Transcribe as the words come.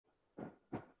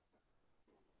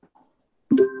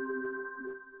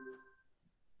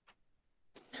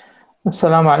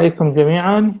السلام عليكم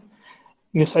جميعا.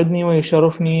 يسعدني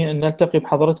ويشرفني أن نلتقي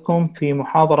بحضرتكم في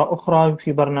محاضرة أخرى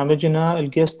في برنامجنا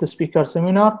الجيست سبيكر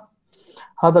سيمينار.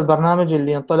 هذا البرنامج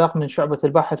اللي ينطلق من شعبة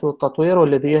البحث والتطوير،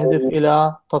 والذي يهدف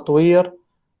إلى تطوير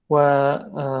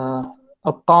وإبقاء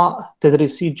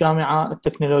تدريسي الجامعة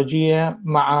التكنولوجية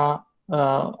مع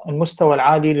المستوى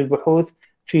العالي للبحوث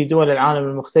في دول العالم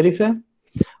المختلفة،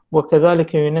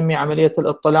 وكذلك ينمي عملية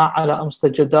الاطلاع على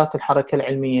مستجدات الحركة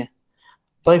العلمية.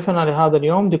 ضيفنا لهذا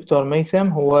اليوم دكتور ميثم،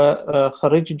 هو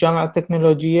خريج الجامعة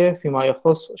التكنولوجية فيما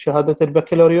يخص شهادة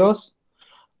البكالوريوس،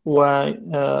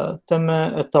 وتم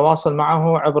التواصل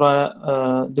معه عبر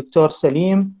دكتور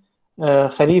سليم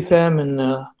خليفة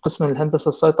من قسم الهندسة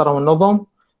السيطرة والنظم.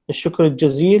 الشكر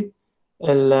الجزيل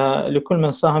لكل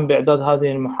من ساهم بإعداد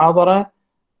هذه المحاضرة.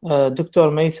 دكتور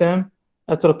ميثم،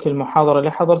 أترك المحاضرة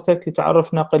لحضرتك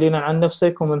لتعرفنا قليلا عن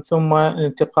نفسك، ومن ثم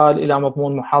الانتقال إلى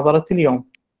مضمون محاضرة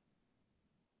اليوم.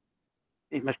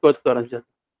 مشكور دكتور أمجد.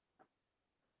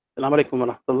 السلام عليكم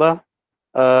ورحمة الله.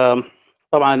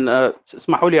 طبعا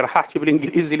اسمحوا لي راح أحكي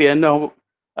بالإنجليزي لأنه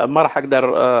ما راح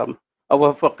أقدر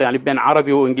أوفق يعني بين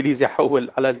عربي وإنجليزي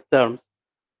أحول على التيرمز.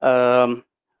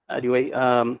 Anyway,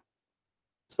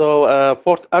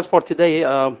 as for today,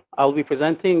 I'll be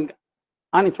presenting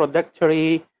an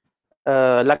introductory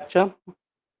lecture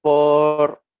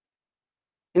for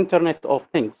Internet of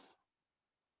Things.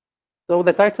 So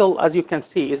the title, as you can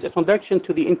see, is Introduction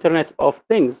to the Internet of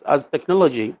Things as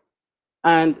Technology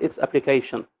and its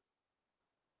Application.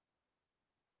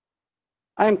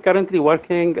 I am currently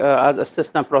working as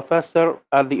assistant professor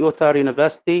at the UTAR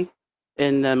University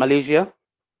in Malaysia,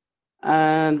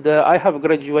 and I have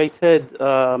graduated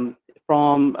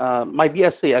from my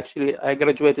BSc. Actually, I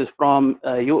graduated from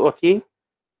UOT,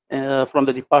 from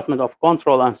the Department of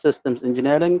Control and Systems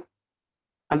Engineering,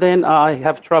 and then I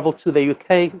have traveled to the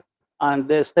UK and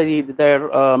they studied their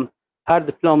higher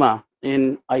diploma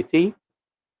in IT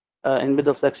in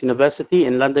Middlesex University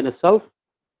in London itself.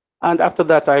 And after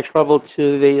that, I traveled to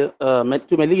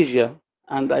Malaysia,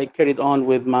 and I carried on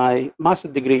with my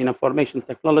master's degree in information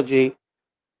technology,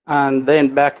 and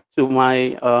then back to my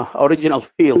original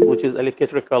field, which is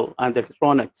electrical and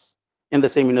electronics, in the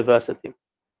same university.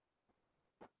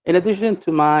 In addition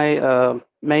to my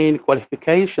main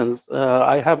qualifications,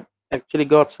 I have actually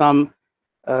got some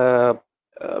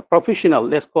professional,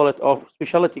 let's call it, of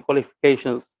specialty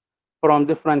qualifications from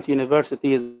different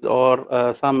universities or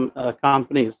some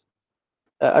companies.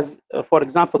 For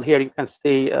example, here you can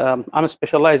see I'm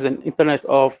specialized in Internet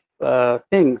of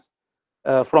Things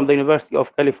from the University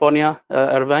of California,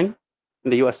 Irvine,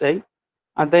 in the USA.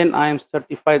 And then I am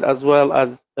certified as well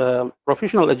as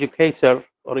professional educator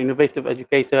or innovative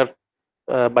educator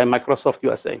by Microsoft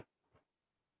USA.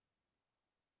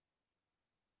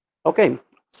 Okay.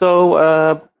 So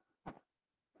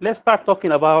let's start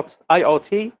talking about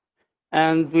IoT,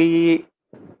 and we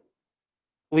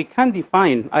can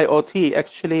define IoT.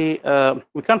 Actually,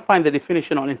 we can't find the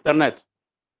definition on internet,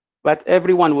 but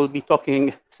everyone will be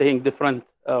saying different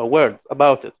words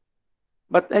about it.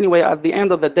 But anyway, at the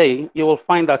end of the day, you will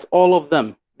find that all of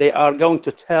them, they are going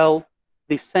to tell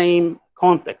the same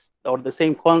context or the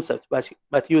same concept,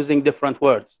 but using different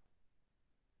words.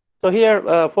 So here,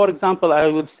 for example, I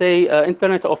would say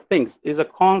Internet of Things is a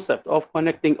concept of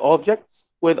connecting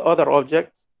objects with other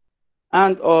objects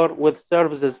and or with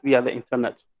services via the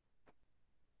internet.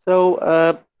 So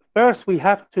first, we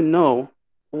have to know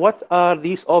what are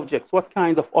these objects, what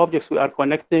kind of objects we are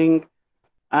connecting.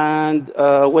 And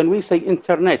when we say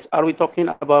internet, are we talking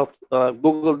about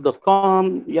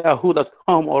google.com,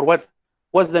 yahoo.com, or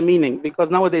what's the meaning?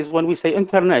 Because nowadays, when we say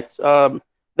internet,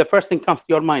 the first thing comes to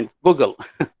your mind, Google.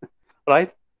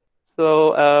 Right? So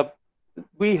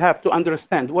we have to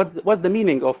understand what's the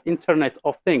meaning of Internet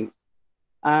of Things,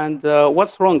 and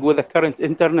what's wrong with the current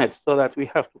internet, so that we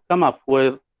have to come up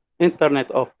with Internet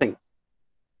of Things.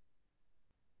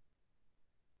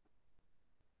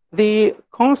 The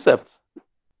concept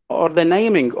or the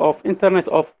naming of Internet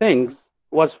of Things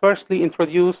was firstly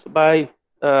introduced by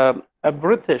a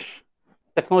British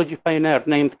technology pioneer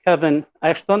named Kevin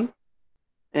Ashton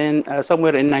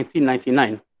somewhere in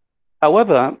 1999.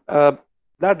 However,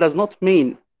 that does not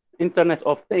mean Internet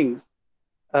of Things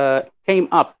came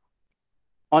up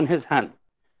on his hand.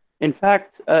 In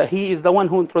fact, he is the one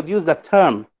who introduced the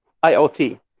term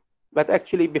IoT. But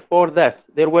actually, before that,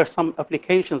 there were some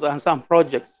applications and some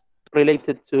projects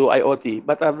related to IoT.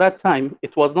 But at that time,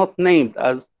 it was not named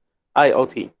as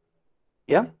IoT.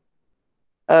 Yeah?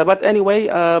 But anyway,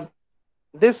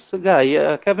 this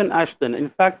guy, Kevin Ashton, in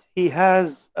fact, he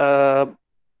has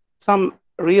some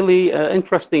really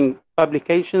interesting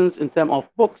publications in terms of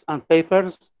books and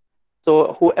papers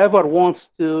So whoever wants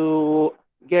to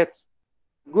get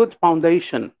good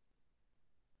foundation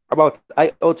about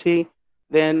IoT,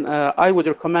 then I would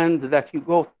recommend that you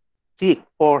go seek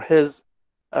for his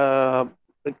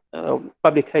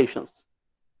publications.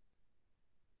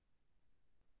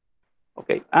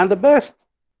 Okay, and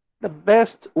the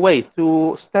best way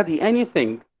to study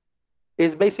anything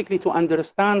is basically to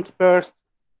understand first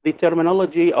the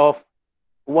terminology of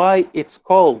why it's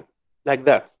called like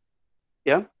that.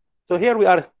 Yeah. So here we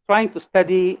are trying to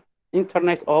study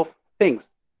Internet of Things.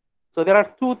 So there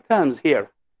are two terms here.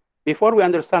 Before we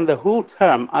understand the whole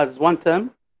term as one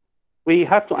term, we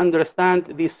have to understand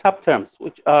the subterms,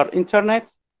 which are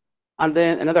Internet, and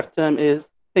then another term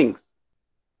is things.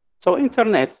 So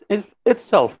Internet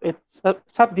itself, it's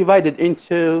subdivided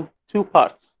into two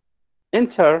parts.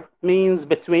 Inter means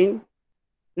between.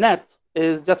 Net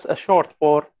is just a short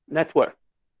for network.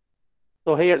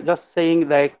 So here, just saying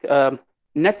like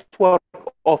network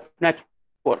of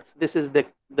networks. This is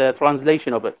the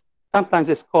translation of it. Sometimes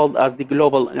it's called as the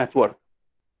global network.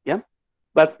 Yeah,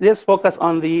 but let's focus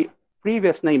on the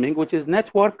previous naming, which is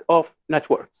network of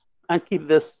networks, and keep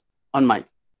this on mind.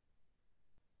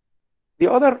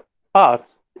 The other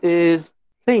part is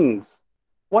things.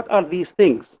 What are these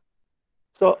things?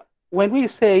 So when we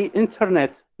say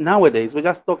internet nowadays, we're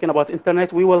just talking about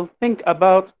internet, we will think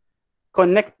about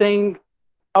connecting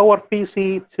our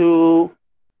PC to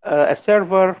a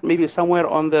server, maybe somewhere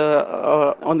on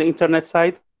the internet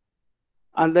side.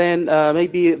 And then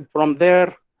maybe from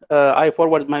there, I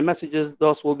forward my messages.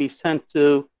 Those will be sent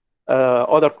to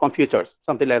other computers,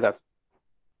 something like that.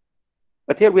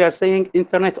 But here we are saying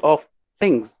Internet of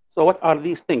Things. So what are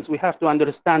these things? We have to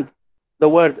understand the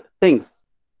word things.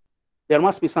 There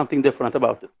must be something different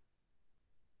about it.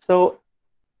 So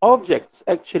objects,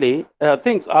 actually,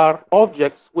 things are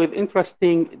objects with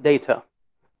interesting data,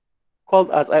 called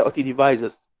as IoT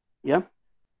devices. Yeah.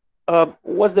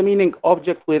 What's the meaning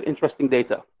object with interesting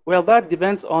data? Well, that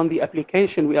depends on the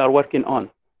application we are working on.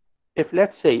 If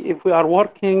let's say, if we are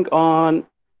working on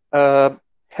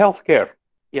healthcare,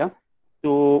 yeah,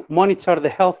 to monitor the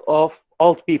health of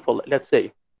old people, let's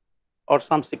say, or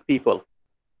some sick people.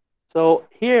 So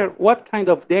here, what kind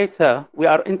of data we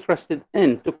are interested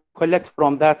in to collect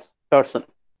from that person?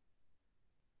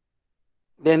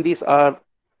 Then these are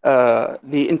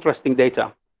the interesting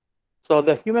data. So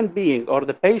the human being or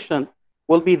the patient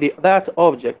will be that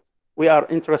object we are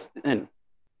interested in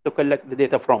to collect the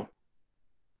data from.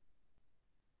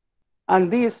 And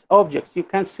these objects, you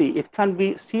can see, it can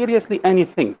be seriously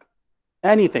anything.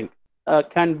 Anything.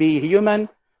 Can be human,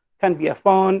 can be a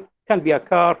phone, can be a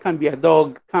car, can be a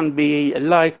dog, can be a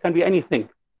light, can be anything.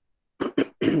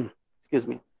 Excuse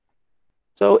me.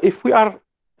 So if we are,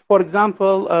 for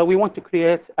example, we want to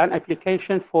create an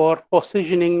application for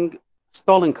positioning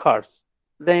stolen cars,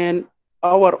 then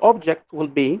our object will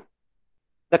be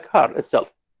the car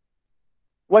itself.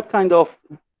 What kind of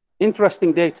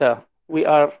interesting data we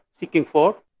are seeking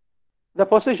for? The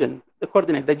position, the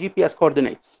coordinate, the GPS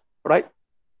coordinates, right?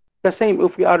 The same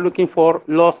if we are looking for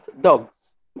lost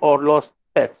dogs or lost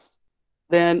pets,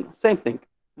 then same thing.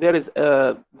 There is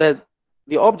the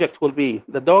object will be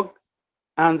the dog,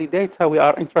 and the data we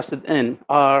are interested in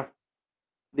are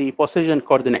the position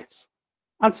coordinates,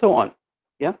 and so on.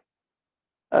 Yeah.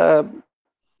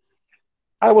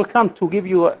 I will come to give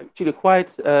you actually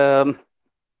quite a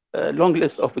long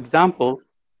list of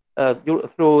examples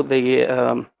through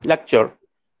the lecture,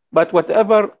 but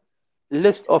whatever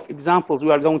list of examples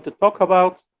we are going to talk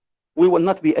about, we will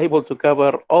not be able to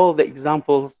cover all the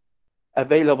examples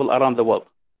available around the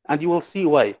world. And you will see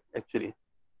why, actually,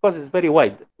 because it's very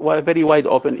wide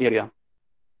open area.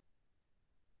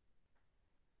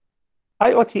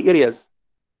 IoT areas.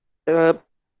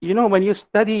 You know, when you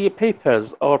study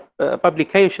papers or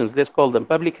publications, let's call them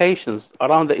publications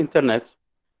around the internet,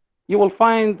 you will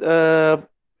find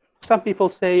some people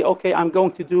say, okay, I'm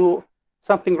going to do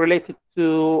something related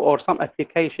to, or some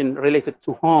application related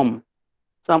to home,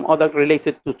 some other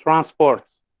related to transport,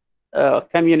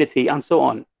 community, and so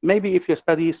on. Maybe if you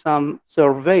study some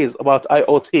surveys about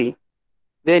IoT,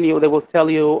 then they will tell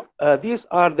you these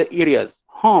are the areas: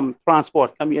 home,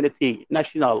 transport, community,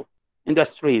 national,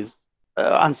 industries,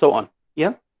 and so on.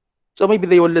 Yeah. So maybe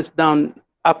they will list down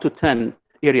up to 10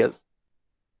 areas.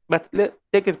 But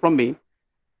take it from me,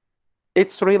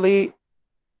 it's really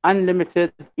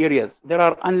unlimited areas. There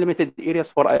are unlimited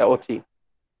areas for IoT.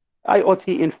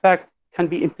 IoT, in fact, can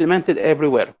be implemented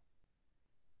everywhere.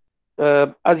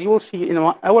 As you will see in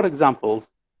our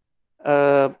examples,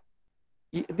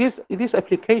 these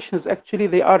applications, actually,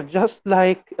 they are just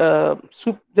like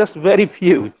just very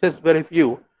few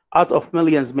out of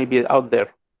millions maybe out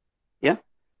there. Yeah.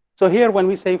 So here, when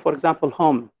we say, for example,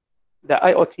 home, the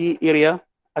IoT area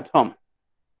at home.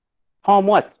 Home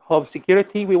what? Home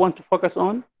security we want to focus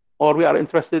on, or we are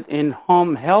interested in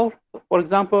home health, for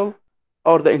example,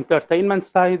 or the entertainment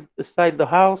side the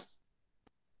house,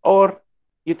 or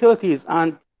utilities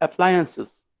and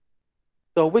appliances.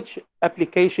 So which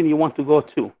application you want to go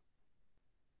to?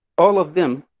 All of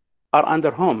them are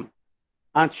under home.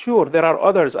 And sure, there are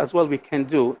others as well we can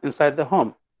do inside the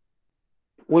home.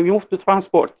 When you move to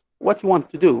transport, what you want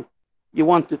to do? You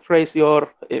want to trace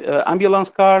your ambulance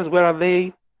cars, where are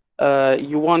they?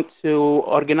 You want to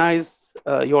organize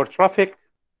your traffic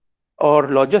or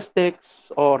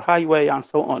logistics or highway and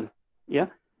so on. Yeah.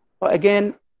 But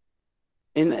again,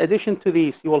 in addition to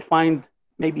these, you will find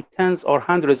maybe tens or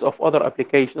hundreds of other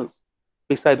applications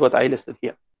besides what I listed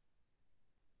here.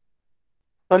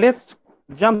 So let's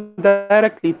jump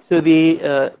directly to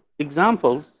the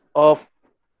examples of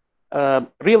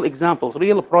real examples,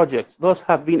 real projects. Those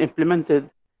have been implemented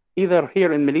either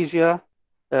here in Malaysia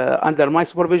under my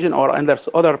supervision or under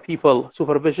other people's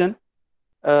supervision.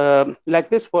 Like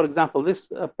this, for example,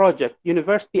 this project,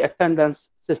 University Attendance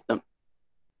System.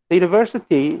 The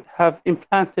university have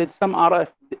implanted some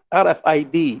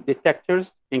RFID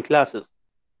detectors in classes.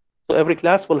 So every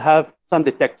class will have some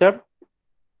detector,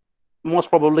 most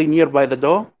probably nearby the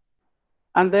door.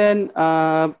 And then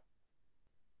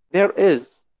there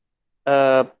is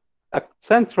a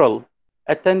central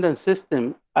attendance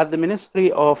system at the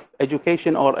Ministry of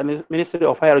Education or Ministry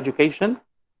of Higher Education.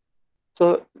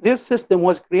 So this system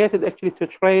was created actually to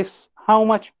trace how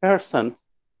much percent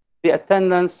the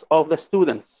attendance of the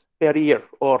students per year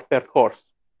or per course.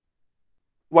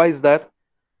 Why is that?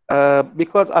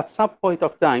 Because at some point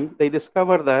of time, they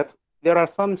discovered that there are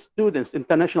some students,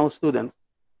 international students,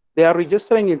 they are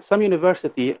registering in some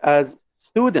university as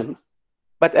students,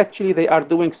 but actually they are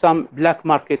doing some black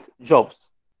market jobs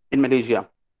in Malaysia.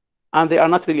 And they are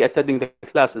not really attending the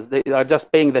classes. They are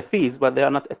just paying the fees, but they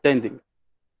are not attending.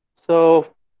 So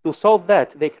to solve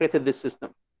that, they created this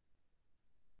system.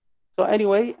 So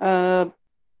anyway,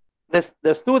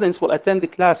 the students will attend the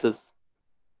classes.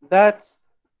 That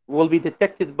will be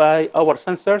detected by our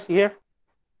sensors here.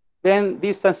 Then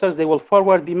these sensors, they will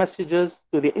forward the messages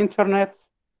to the internet.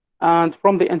 And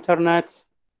from the internet,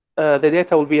 the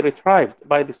data will be retrieved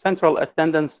by the central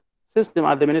attendance system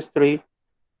at the ministry,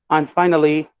 and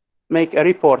finally make a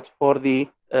report for the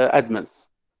admins.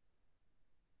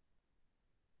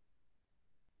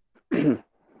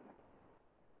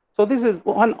 So this is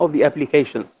one of the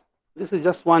applications. This is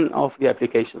just one of the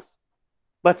applications.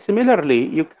 But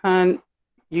similarly,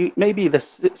 maybe the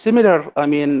similar,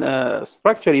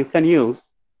 structure you can use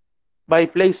by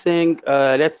placing,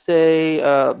 let's say,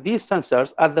 these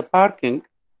sensors at the parking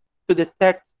to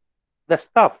detect the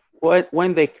staff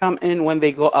when they come in, when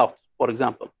they go out, for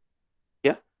example.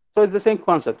 Yeah. So it's the same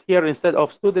concept. Here, instead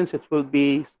of students, it will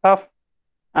be staff,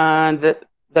 and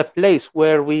the place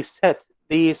where we set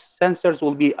these sensors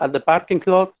will be at the parking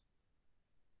lot.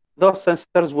 Those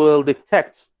sensors will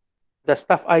detect the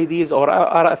staff IDs or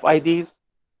RFIDs,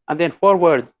 and then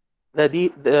forward the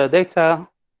data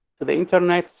to the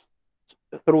internet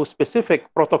through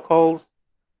specific protocols.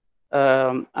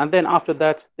 And then after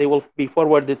that, they will be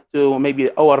forwarded to maybe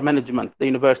our management, the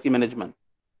university management.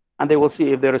 And they will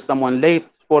see if there is someone late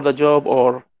for the job,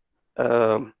 or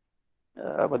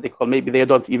what they call, maybe they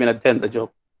don't even attend the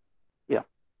job. Yeah.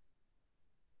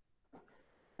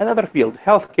 Another field,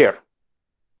 healthcare.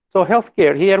 So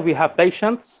healthcare, here we have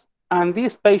patients, and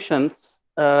these patients,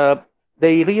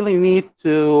 they really need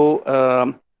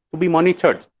to be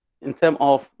monitored in terms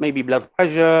of maybe blood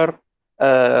pressure,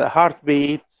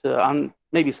 heartbeat, and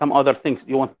maybe some other things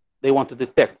they want to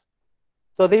detect.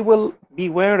 So they will be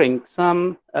wearing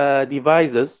some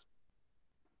devices.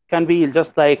 Can be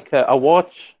just like a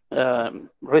watch,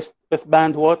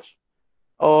 wristband watch,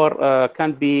 or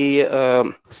can be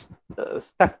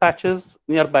stuck patches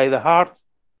nearby the heart.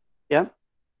 Yeah.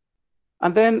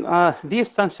 And then these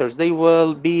sensors, they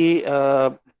will be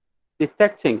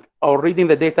detecting or reading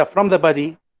the data from the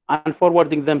body and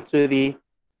forwarding them to the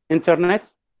internet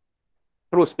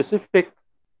through specific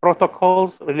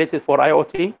protocols related for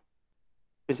IoT,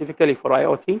 specifically for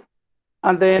IoT.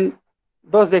 And then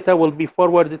those data will be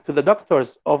forwarded to the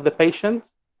doctors of the patient.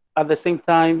 At the same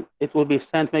time, it will be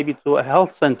sent maybe to a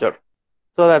health center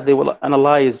so that they will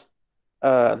analyze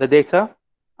the data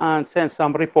and send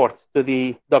some reports to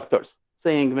the doctors,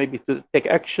 saying maybe to take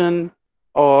action,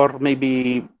 or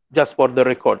maybe just for the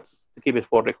records, to keep it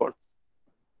for records.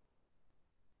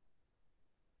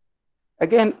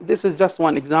 Again, this is just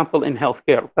one example in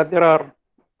healthcare, but there are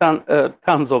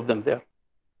tons of them there.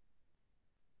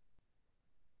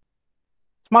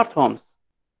 Smart homes.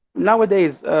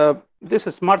 Nowadays, this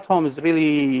smart home is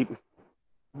really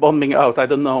bombing out. I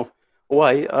don't know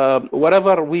why.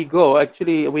 Wherever we go,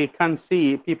 actually, we can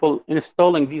see people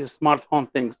installing these smart home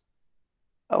things.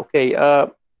 Okay,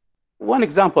 one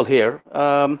example here.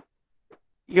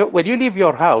 When you leave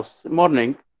your house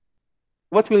morning,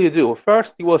 what will you do?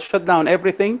 First, you will shut down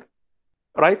everything,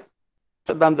 right?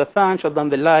 Shut down the fan, shut down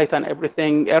the light and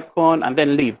everything, aircon, and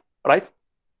then leave, right?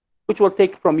 Which will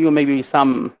take from you maybe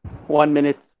some 1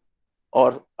 minute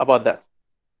or about that.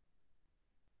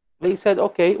 They said,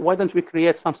 okay, why don't we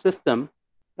create some system?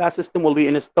 That system will be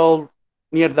installed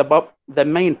near the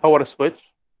main power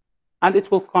switch, and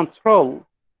it will control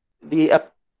the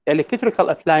electrical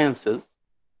appliances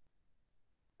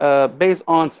based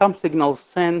on some signals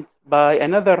sent by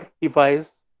another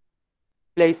device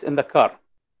placed in the car.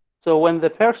 So when the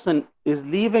person is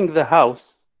leaving the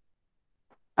house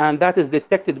and that is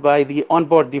detected by the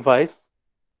onboard device,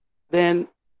 then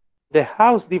the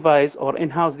house device or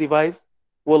in-house device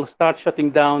will start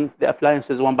shutting down the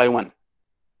appliances one by one.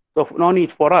 So no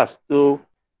need for us to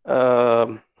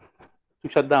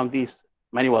shut down these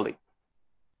manually.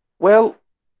 Well,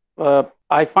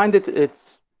 I find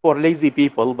it's for lazy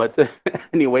people, but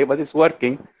anyway, but it's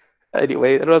working.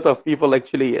 Anyway, a lot of people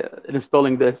actually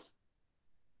installing this.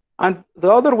 And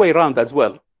the other way around as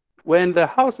well. When the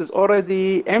house is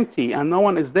already empty and no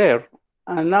one is there,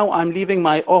 and now I'm leaving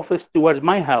my office towards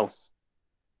my house,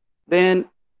 then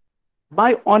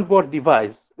my onboard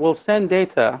device will send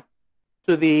data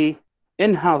to the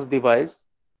in-house device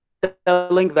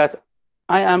telling that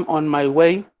I am on my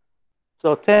way,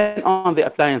 so turn on the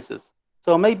appliances.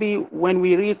 So maybe when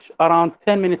we reach around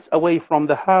 10 minutes away from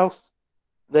the house,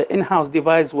 the in-house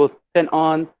device will turn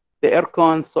on the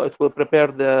aircon, so it will prepare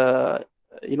the,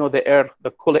 the air,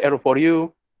 the cool air for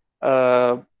you,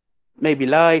 maybe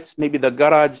lights, maybe the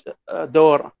garage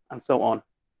door, and so on.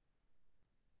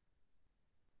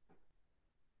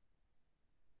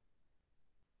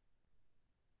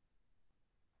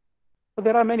 So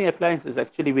there are many appliances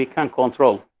actually we can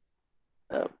control,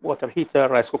 water heater,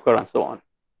 rice cooker, and so on.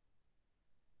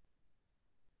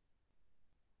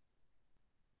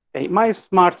 Okay, my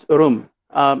smart room.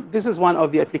 This is one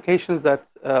of the applications that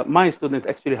my students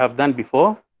actually have done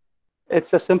before.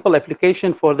 It's a simple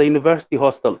application for the university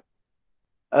hostel.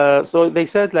 So they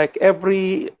said like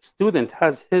every student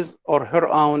has his or her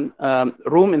own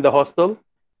room in the hostel.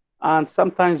 And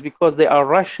sometimes because they are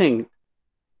rushing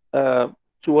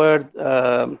toward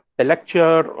the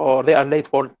lecture or they are late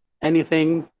for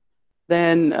anything,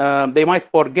 then they might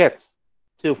forget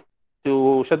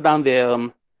to shut down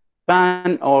the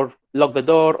fan or lock the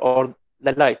door or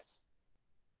the lights.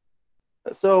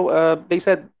 So they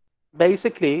said,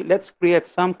 basically, let's create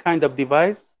some kind of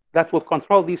device that will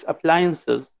control these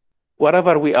appliances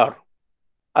wherever we are.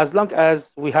 As long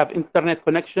as we have internet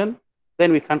connection,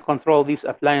 then we can control these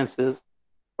appliances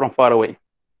from far away.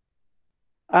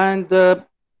 And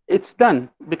it's done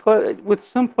because with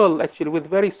simple, actually, with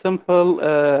very simple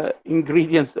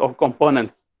ingredients or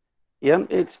components. Yeah,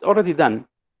 it's already done.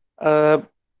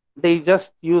 They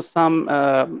just use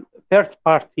some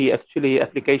third-party actually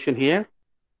application here,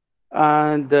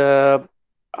 and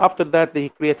after that they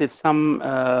created some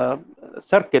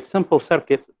circuit, simple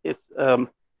circuit. It's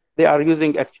they are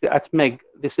using actually ATmega.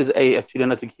 This is actually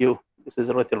not a Q. This is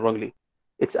written wrongly.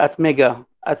 It's ATmega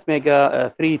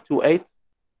 328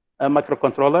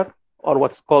 microcontroller, or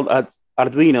what's called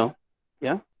Arduino.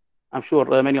 Yeah, I'm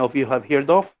sure many of you have heard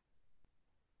of.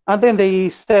 And then they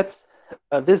set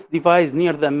this device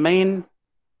near the main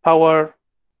power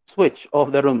switch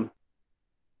of the room.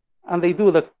 And they do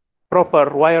the proper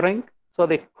wiring, so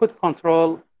they could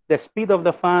control the speed of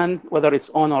the fan, whether it's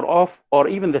on or off, or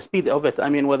even the speed of it. I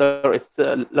mean, whether it's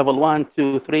level 1,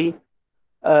 2, 3.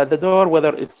 The door,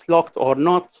 whether it's locked or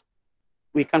not,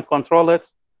 we can control it.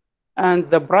 And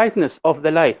the brightness of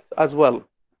the light as well,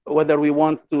 whether we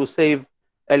want to save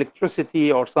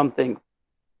electricity or something.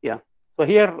 Yeah. So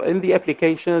here in the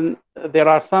application, there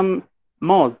are some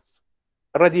modes,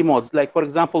 ready modes, like for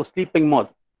example, sleeping mode.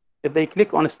 If they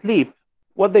click on sleep,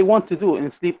 what they want to do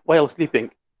in sleep while sleeping,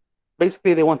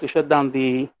 basically they want to shut down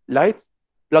the light,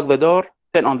 lock the door,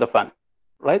 turn on the fan,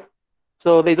 right?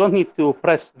 So they don't need to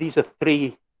press these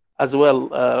three as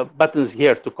well buttons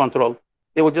here to control.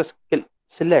 They will just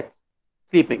select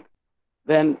sleeping.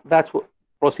 Then that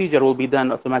procedure will be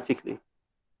done automatically.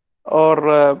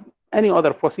 Or any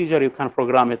other procedure, you can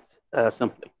program it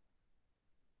simply.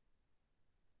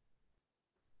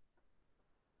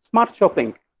 Smart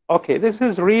shopping. Okay, this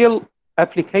is real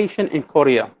application in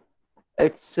Korea.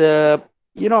 It's,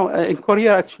 in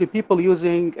Korea, actually, people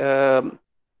using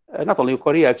not only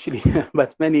Korea actually,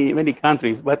 but many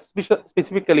countries, but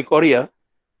specifically Korea,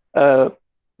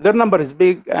 their number is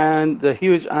big and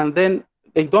huge, and then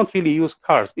they don't really use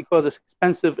cars because it's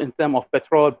expensive in terms of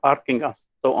petrol, parking, and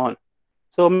so on.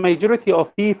 So majority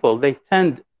of people, they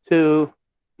tend to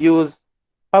use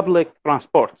public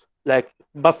transport, like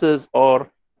buses or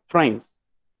trains.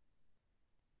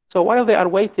 So while they are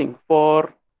waiting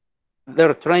for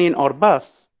their train or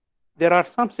bus, there are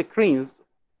some screens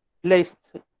placed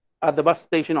at the bus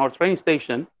station or train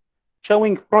station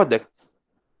showing products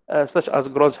such as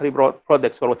grocery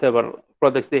products or whatever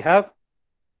products they have.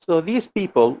 So these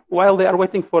people, while they are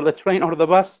waiting for the train or the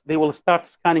bus, they will start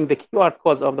scanning the QR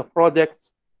codes of the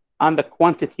products and the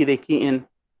quantity they key in,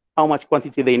 how much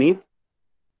quantity they need.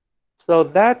 So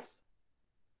that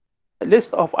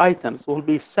list of items will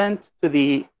be sent to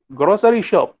the grocery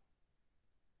shop.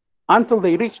 Until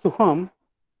they reach to home,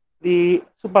 the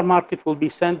supermarket will be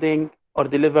sending or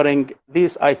delivering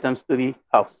these items to the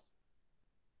house.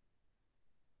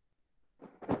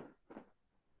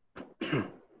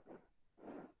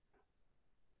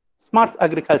 Smart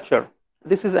agriculture.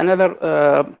 This is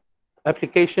another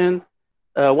application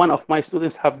one of my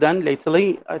students have done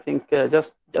lately. I think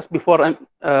just before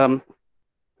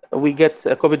we get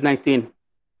COVID-19.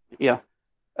 Yeah,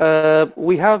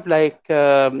 we have like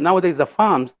nowadays the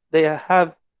farms, they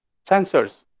have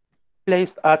sensors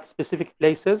placed at specific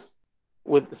places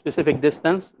with specific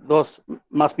distance. Those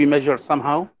must be measured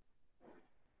somehow.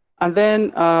 And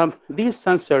then these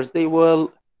sensors, they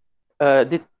will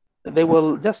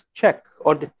just check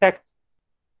or detect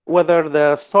whether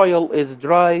the soil is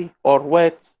dry or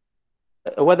wet,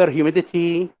 whether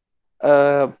humidity,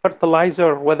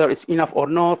 fertilizer, whether it's enough or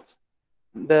not,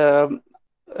 the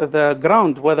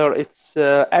ground, whether it's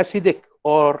acidic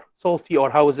or salty or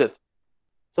how is it.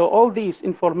 So all these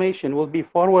information will be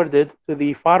forwarded to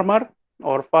the farmer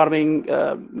or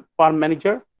farm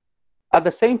manager. At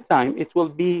the same time, it will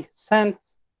be sent,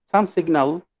 some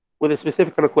signal with a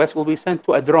specific request will be sent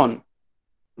to a drone.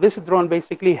 This drone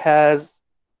basically has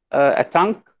a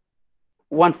tank,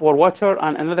 one for water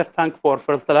and another tank for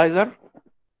fertilizer.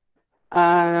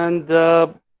 And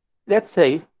let's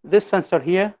say this sensor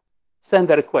here send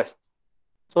the request.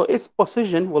 So its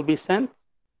position will be sent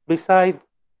beside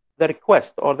the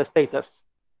request or the status.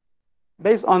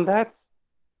 Based on that,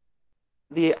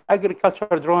 the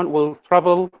agriculture drone will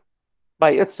travel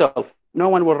by itself. No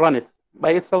one will run it.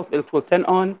 By itself, it will turn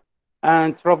on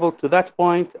and travel to that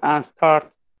point and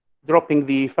start dropping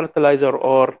the fertilizer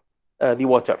or the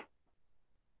water.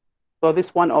 So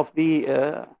this one of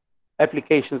the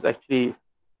applications actually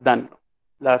done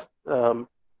last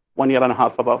 1.5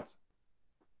 years about.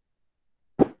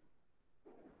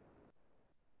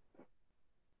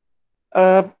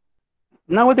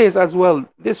 Nowadays as well,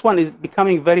 this one is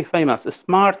becoming very famous,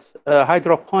 smart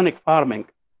hydroponic farming.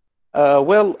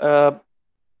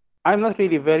 I'm not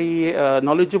really very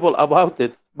knowledgeable about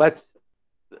it, but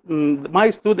my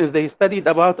students, they studied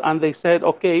about and they said,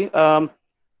 okay,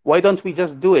 why don't we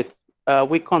just do it?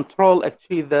 We control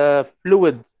actually the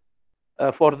fluid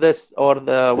for this, or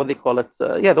the, what they call it,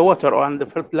 the water and the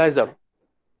fertilizer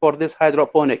for this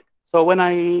hydroponic. So when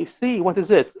I see what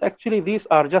is it, actually these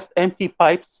are just empty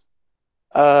pipes,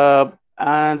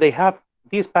 and they have,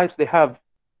 these pipes, they have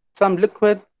some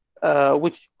liquid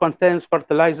which contains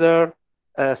fertilizer,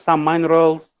 some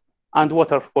minerals, and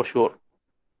water for sure.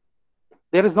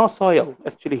 There is no soil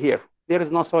actually here. There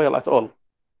is no soil at all.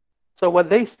 So what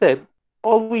they said,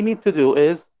 all we need to do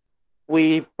is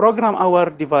we program our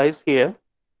device here,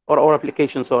 or our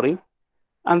application, sorry,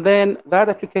 and then that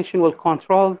application will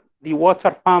control the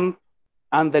water pump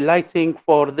and the lighting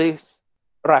for these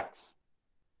racks.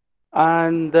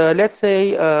 And let's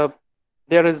say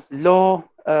there is low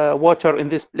water in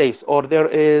this place, or there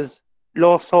is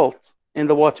low salt in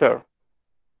the water.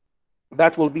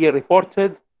 That will be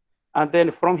reported, and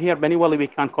then from here manually we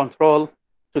can control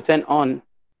to turn on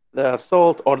the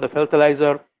salt or the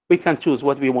fertilizer. We can choose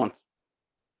what we want.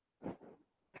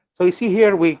 So you see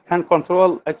here we can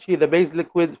control actually the base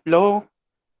liquid flow,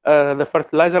 the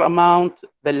fertilizer amount,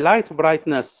 the light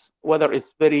brightness, whether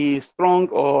it's very strong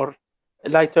or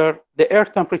lighter, the air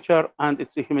temperature, and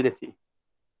its humidity.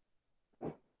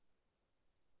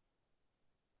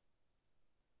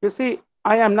 You see,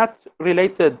 I am not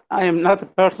related. I am not a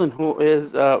person who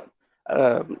is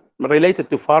related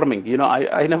to farming. You know,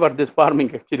 I never did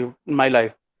farming actually in my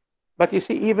life. But you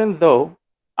see, even though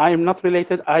I am not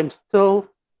related, I'm still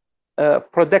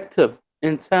productive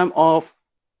in terms of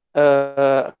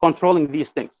controlling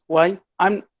these things. Why?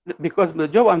 Because the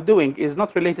job I'm doing is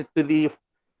not related to the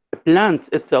plant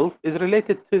itself, is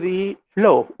related to the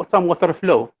flow, or some water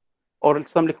flow. or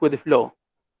some liquid flow.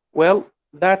 Well,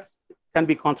 that can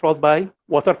be controlled by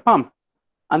water pump.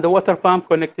 And the water pump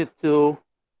connected to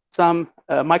some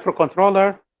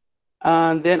microcontroller,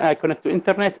 and then I connect to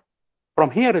internet.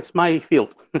 From here, it's my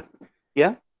field,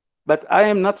 yeah? But I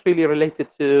am not really related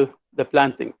to the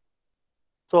planting.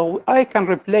 So I can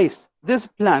replace this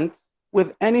plant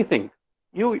with anything.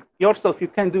 You yourself, you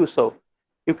can do so.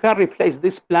 You can replace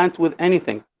this plant with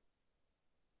anything.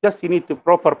 Just you need to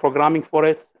proper programming for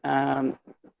it, and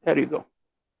there you go.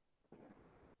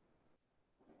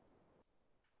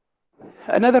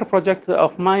 Another project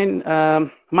of mine,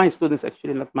 my students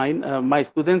actually, not mine, my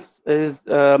students, is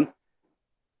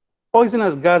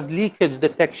poisonous gas leakage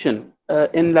detection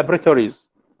in laboratories.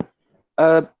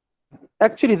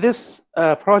 Actually, this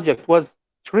project was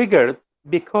triggered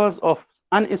because of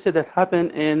an incident that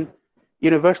happened in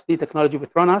University Technology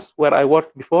Petronas, where I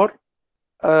worked before.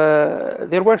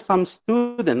 There were some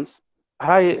students,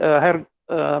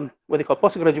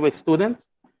 postgraduate students.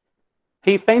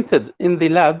 He fainted in the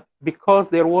lab because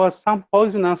there was some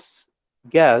poisonous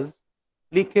gas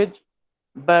leakage,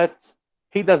 but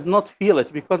he does not feel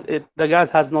it because the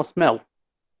gas has no smell.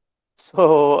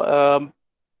 So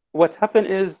what happened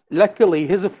is, luckily,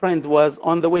 his friend was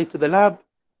on the way to the lab.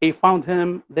 He found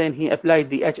him, then he applied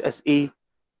the HSE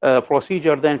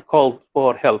procedure, then called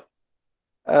for help.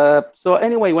 So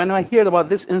anyway, when I heard about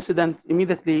this incident,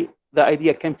 immediately the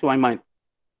idea came to my mind.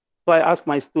 So I asked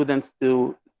my students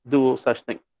to do such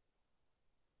thing.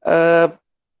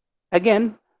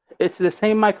 Again, it's the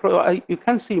same micro. You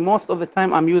can see most of the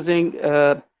time I'm using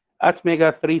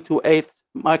Atmega 328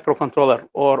 microcontroller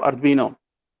or Arduino.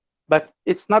 But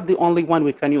it's not the only one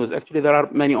we can use. Actually, there are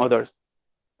many others.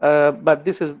 But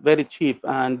this is very cheap.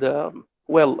 And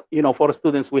well, you know, for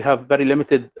students, we have very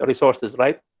limited resources,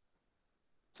 right?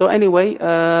 So anyway,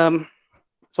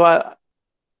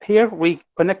 here we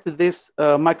connected this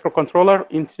microcontroller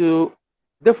into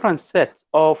different sets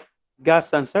of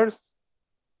gas sensors.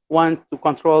 One to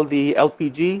control the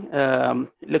LPG,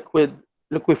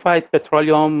 liquefied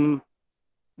petroleum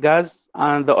gas,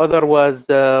 and the other was,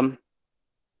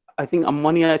 I think,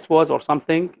 ammonia it was, or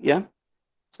something, yeah.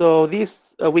 So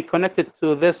this, we connected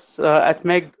to this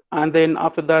Atmeg, and then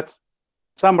after that,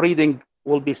 some reading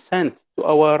will be sent to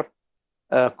our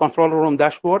control room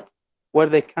dashboard, where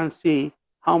they can see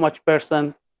how much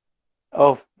 %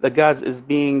 of the gas is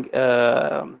being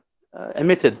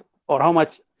emitted, or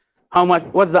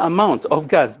what's the amount of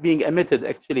gas being emitted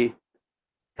actually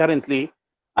currently.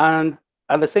 And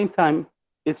at the same time,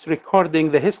 it's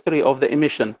recording the history of the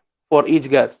emission for each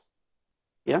gas,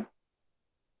 yeah.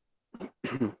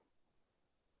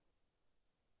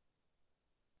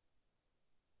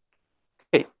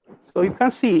 Okay, so you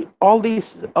can see all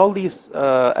these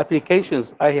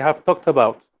applications I have talked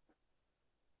about.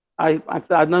 I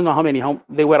don't know how many,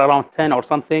 they were around 10 or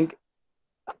something.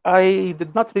 I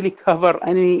did not really cover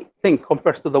anything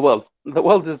compared to the world. The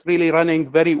world is really running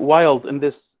very wild in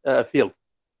this field.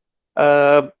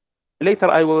 Later,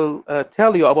 I will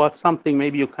tell you about something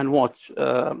maybe you can watch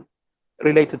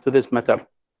related to this matter.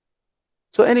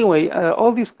 So anyway,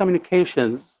 all these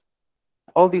communications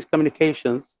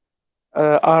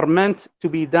are meant to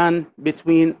be done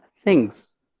between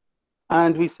things.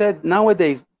 And we said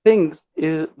nowadays,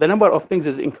 the number of things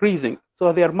is increasing.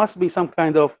 So there must be some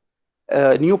kind of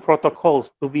new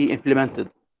protocols to be implemented,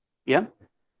 yeah?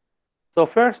 So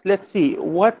first, let's see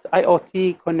what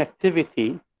IoT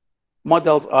connectivity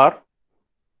models are.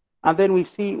 And then we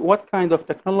see what kind of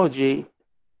technology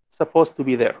is supposed to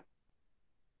be there.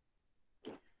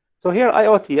 So here,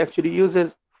 IoT actually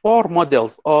uses 4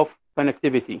 models of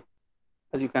connectivity,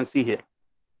 as you can see here.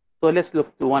 So let's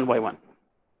look to one by one.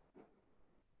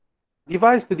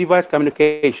 Device-to-device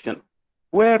communication,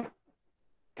 where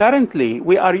currently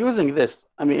we are using this,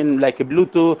 I mean, like a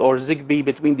Bluetooth or Zigbee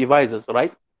between devices,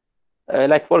 right?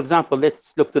 Like, for example,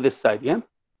 let's look to this side, yeah?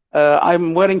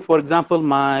 I'm wearing, for example,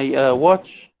 my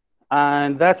watch,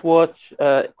 and that watch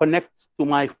connects to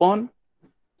my phone.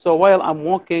 So while I'm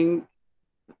walking,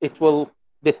 it will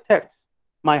detect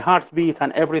my heartbeat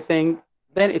and everything.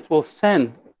 Then it will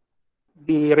send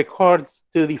the records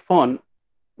to the phone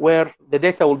where the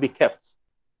data will be kept.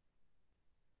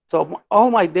 So all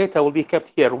my data will be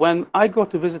kept here. When I go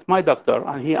to visit my doctor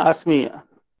and he asks me,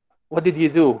 what did you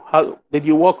do? How did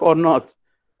you walk or not?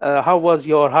 How was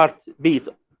your heartbeat?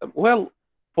 Well,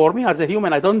 for me as a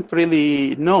human, I don't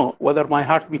really know whether my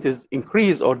heartbeat is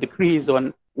increased or decreased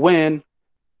and when.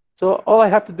 So all I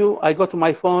have to do, I go to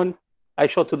my phone, I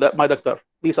show to my doctor,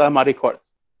 these are my records.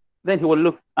 Then he will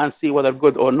look and see whether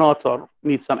good or not, or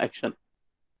need some action,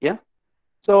 yeah?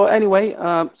 So anyway,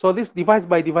 so this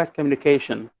device-by-device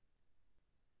communication,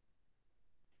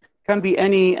 can be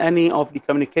any of the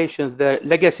communications, the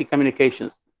legacy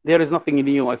communications. There is nothing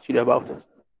new actually about it.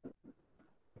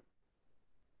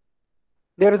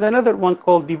 There is another one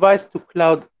called device to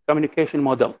cloud communication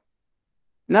model.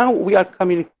 Now we are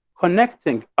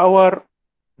connecting our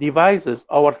devices,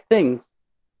 our things,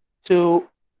 to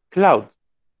cloud,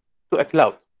 to a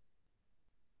cloud.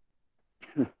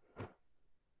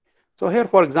 So here,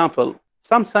 for example,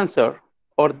 some sensor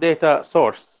or data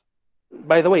source.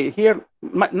 By the way, here,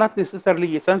 not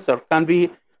necessarily a sensor, can be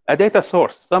a data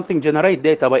source, something generate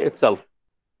data by itself.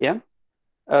 Yeah.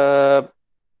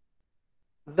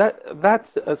 That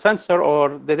sensor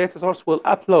or the data source will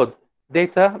upload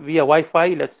data via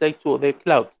Wi-Fi, let's say, to the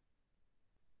cloud.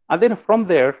 And then from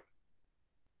there,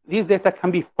 these data can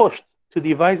be pushed to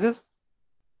devices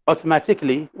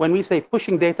automatically. When we say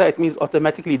pushing data, it means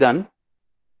automatically done,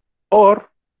 or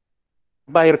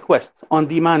by request on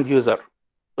demand user.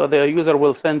 So the user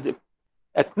will send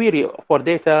a query for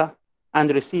data and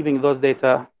receiving those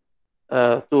data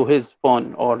to his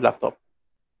phone or laptop.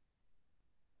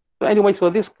 So anyway, so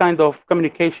this kind of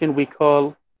communication we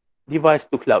call device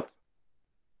to cloud.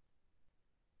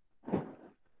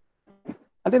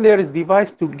 And then there is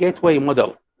device to gateway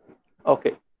model.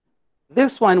 Okay.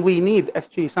 This one, we need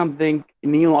actually something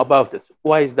new about it.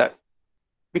 Why is that?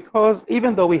 Because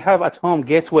even though we have at home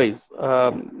gateways,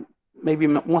 maybe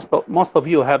most of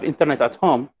you have internet at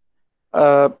home,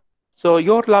 so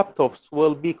your laptops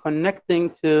will be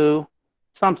connecting to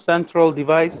some central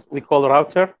device we call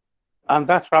router, and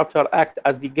that router acts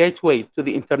as the gateway to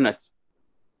the internet.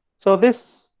 So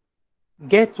this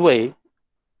gateway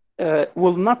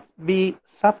will not be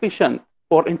sufficient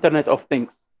for Internet of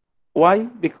Things. Why?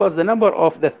 Because the number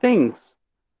of the things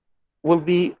will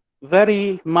be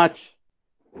very much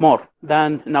more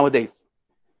than nowadays.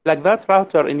 Like that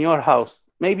router in your house,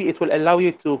 maybe it will allow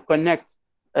you to connect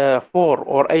 4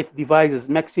 or 8 devices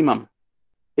maximum.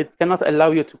 It cannot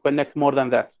allow you to connect more than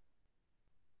that.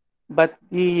 But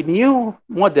the new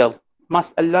model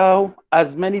must allow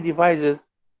as many devices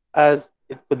as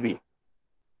it could be.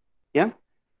 Yeah.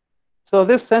 So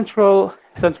this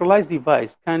centralized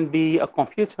device can be a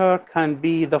computer, can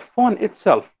be the phone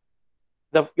itself.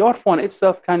 Your phone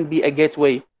itself can be a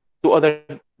gateway to other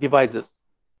devices.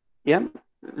 Yeah.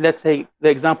 Let's say the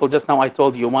example just now I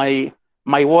told you, my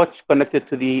watch connected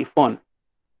to the phone.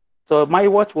 So my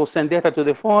watch will send data to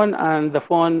the phone, and the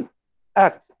phone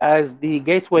acts as the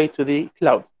gateway to the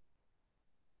cloud.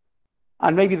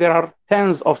 And maybe there are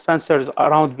tens of sensors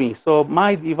around me. So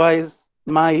my device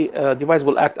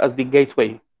will act as the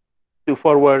gateway to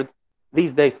forward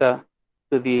these data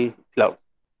to the cloud.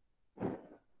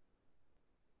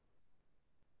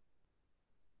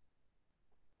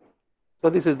 So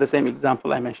this is the same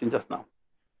example I mentioned just now.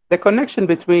 The connection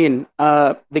between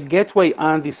the gateway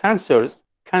and the sensors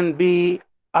can be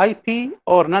IP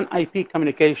or non-IP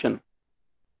communication,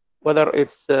 whether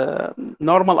it's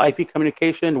normal IP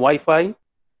communication, Wi-Fi,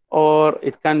 or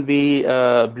it can be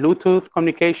Bluetooth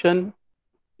communication,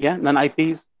 yeah,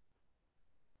 non-IPs.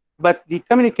 But the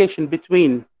communication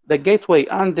between the gateway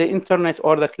and the internet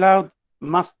or the cloud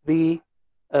must be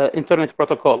internet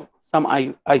protocol, some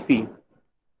IP.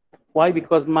 Why?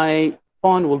 Because my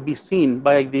phone will be seen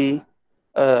by the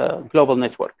global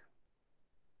network.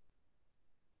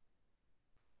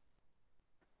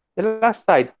 The last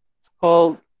side is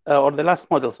called, or the last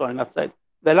model, sorry, not side.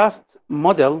 The last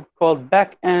model called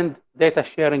back-end data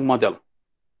sharing model.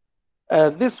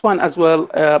 This one as well,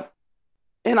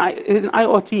 in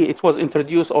IoT, it was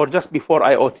introduced, or just before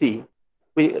IoT.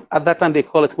 At that time, they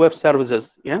call it web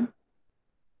services, yeah?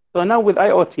 So now with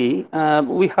IoT,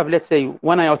 we have, let's say,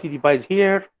 one IoT device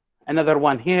here, another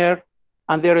one here,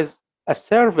 and there is a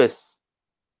service,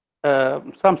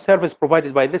 some service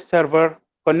provided by this server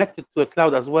connected to a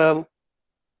cloud as well,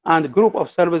 and a group of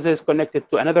services connected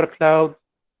to another cloud.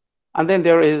 And then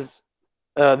there is,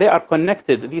 they are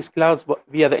connected, these clouds,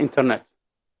 via the internet.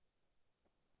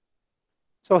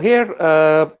 So here,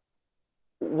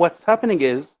 what's happening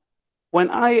is, when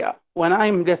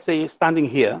I'm, let's say, standing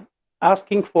here,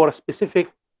 asking for a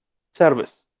specific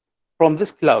service from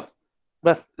this cloud,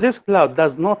 but this cloud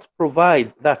does not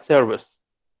provide that service,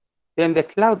 then the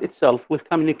cloud itself will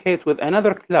communicate with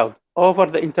another cloud over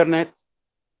the internet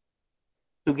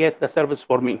to get the service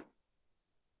for me.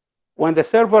 When the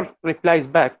server replies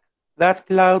back, that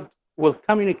cloud will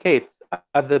communicate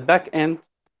at the back end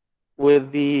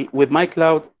with my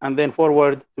cloud and then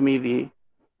forward to me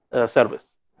the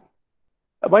service.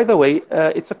 By the way,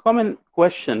 it's a common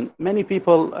question. Many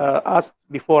people asked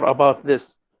before about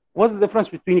this. What's the difference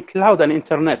between cloud and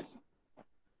internet?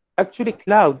 Actually,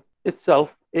 cloud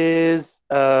itself is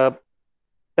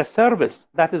the service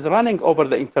that is running over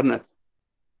the internet.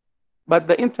 But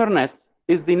the internet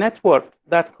is the network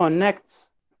that connects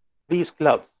these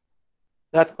clouds,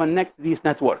 that connects these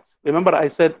networks. Remember I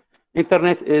said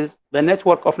internet is the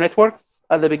network of networks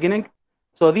at the beginning.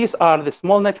 So these are the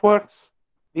small networks.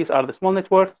 These are the small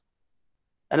networks.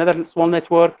 Another small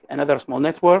network, another small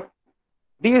network.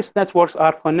 These networks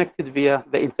are connected via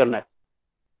the internet.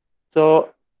 So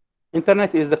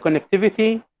internet is the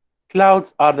connectivity,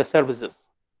 clouds are the services.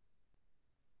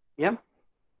 Yeah.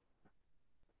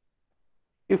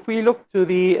 If we look to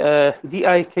the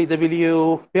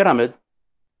DIKW pyramid,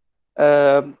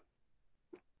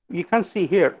 you can see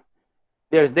here,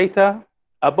 there's data,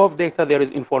 above data there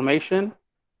is information,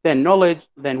 then knowledge,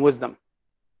 then wisdom.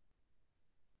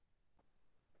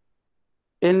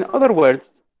 In other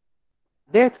words,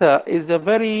 data is a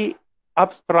very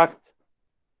abstract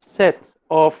set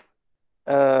of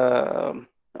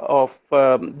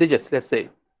digits, let's say.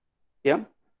 Yeah.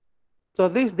 So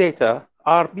these data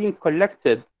are being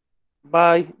collected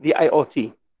by the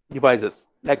IoT devices.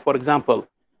 Like for example,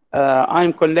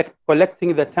 I'm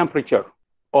collecting the temperature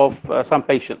of some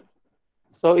patient.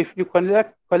 So if you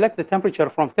collect the temperature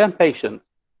from 10 patients,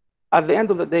 at the end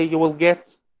of the day, you will get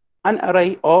an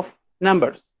array of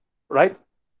numbers, right?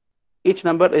 Each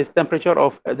number is temperature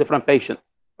of a different patient,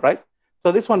 right?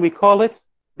 So this one, we call it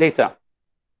data.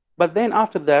 But then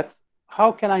after that,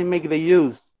 how can I make the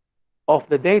use of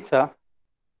the data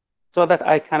so that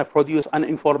I can produce an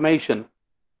information?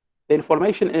 The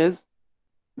information is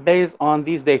based on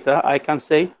these data. I can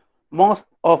say most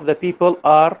of the people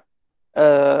are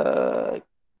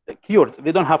cured.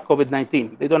 They don't have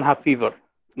COVID-19. They don't have fever,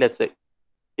 let's say.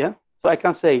 Yeah. So I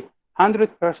can say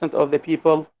 100% of the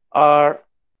people are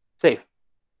safe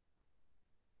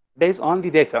based on the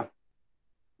data.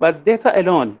 But data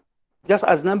alone, just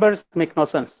as numbers, make no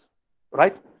sense,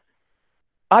 right?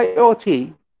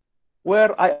 IoT, where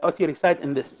IoT reside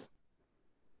in this?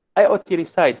 IoT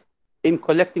reside in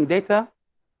collecting data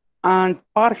and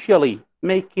partially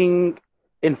making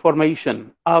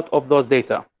information out of those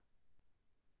data,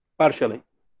 partially.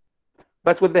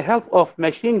 But with the help of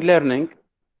machine learning,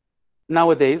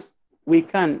 nowadays, we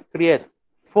can create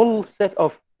full set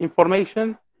of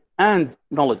information and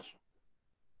knowledge.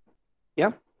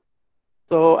 Yeah.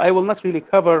 So I will not really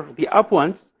cover the up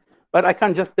ones, but I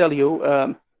can just tell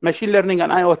you, machine learning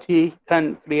and IoT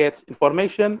can create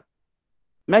information.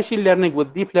 Machine learning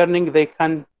with deep learning, they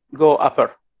can go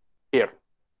upper here.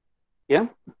 Yeah.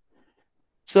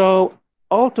 So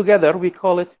all together, we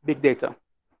call it big data.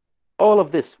 All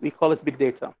of this, we call it big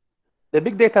data. The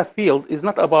big data field is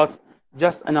not about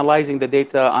just analyzing the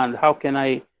data and how can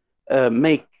I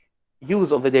make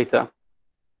use of the data.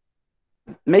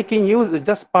 Making use is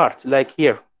just part, like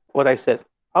here, what I said.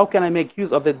 How can I make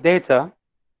use of the data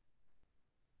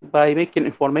by making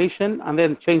information and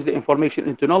then change the information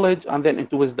into knowledge and then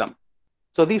into wisdom?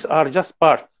 So these are just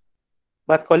parts.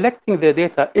 But collecting the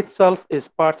data itself is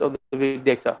part of the big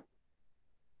data.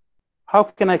 How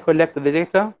can I collect the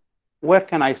data? Where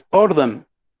can I store them?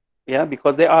 Yeah,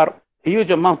 because there are a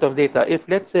huge amount of data. If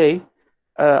let's say,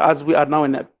 as we are now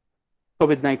in a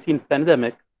COVID-19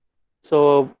 pandemic,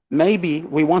 so maybe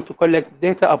we want to collect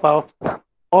data about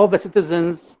all the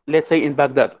citizens, let's say in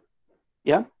Baghdad.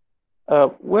 Yeah,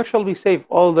 where shall we save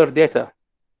all their data?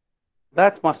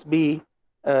 That must be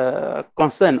a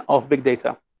concern of big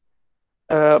data.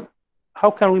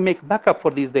 How can we make backup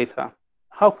for these data?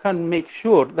 How can we make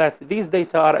sure that these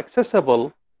data are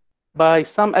accessible by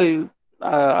some, I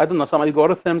don't know, some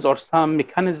algorithms or some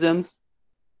mechanisms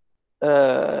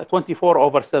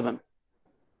 24/7?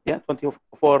 Yeah,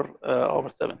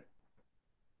 24/7.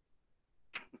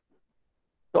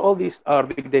 So all these are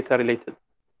big data related.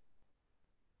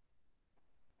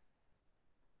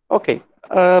 Okay.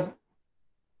 The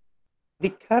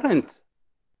current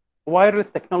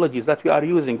wireless technologies that we are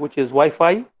using, which is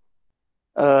Wi-Fi,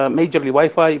 majorly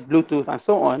Wi-Fi, Bluetooth, and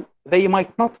so on, they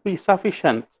might not be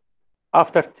sufficient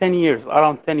after 10 years,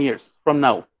 around 10 years from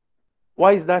now.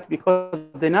 Why is that? Because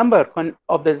the number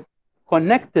of the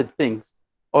connected things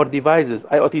or devices,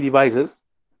 IoT devices,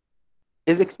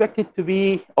 is expected to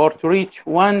be or to reach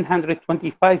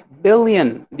 125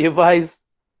 billion devices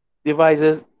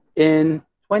in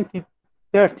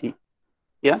 2030.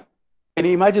 Yeah, can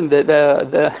you imagine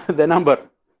the number?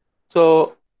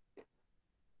 So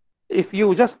if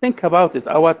you just think about it,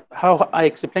 how I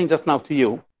explained just now to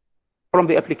you, from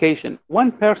the application,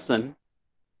 one person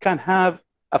can have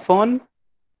a phone,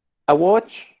 a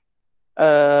watch,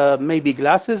 maybe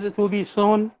glasses, it will be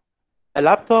soon, a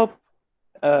laptop,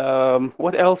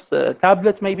 what else, a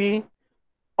tablet maybe,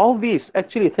 all these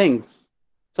actually things.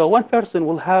 So one person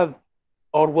will have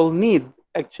or will need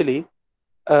actually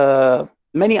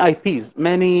many IPs,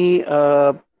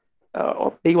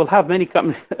 they will have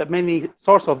many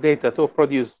source of data to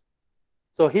produce.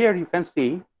 So here you can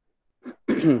see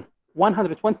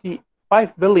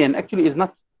 125 billion actually is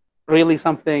not really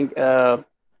something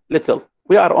little.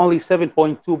 We are only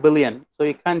 7.2 billion. So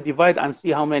you can divide and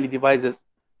see how many devices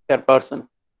per person.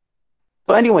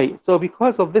 So anyway, so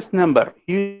because of this number,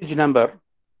 huge number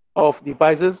of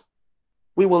devices,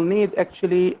 we will need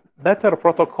actually better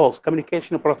protocols,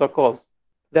 communication protocols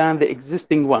than the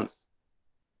existing ones.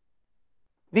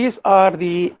 These are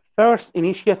the first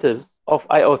initiatives of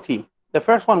IoT. The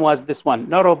first one was this one,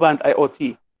 narrowband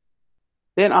IoT.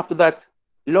 Then after that,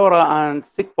 LoRa and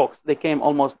Sigfox, they came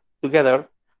almost together,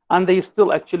 and they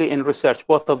still actually in research,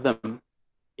 both of them.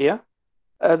 Yeah,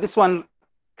 this one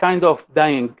kind of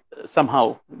dying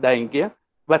somehow, yeah.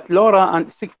 But LoRa and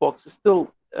Sigfox is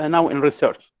still now in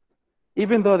research,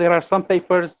 even though there are some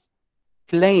papers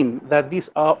claim that these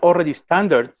are already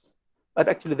standards, but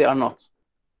actually they are not.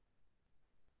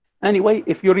 Anyway,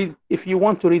 if you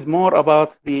want to read more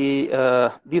about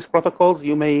these protocols,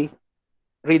 you may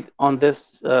read on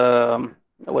this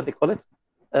what they call it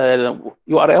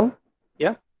URL.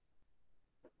 Yeah,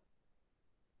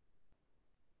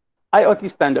 IoT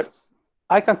standards.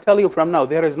 I can tell you from now,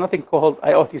 there is nothing called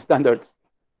IoT standards.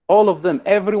 All of them,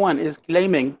 everyone is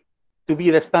claiming to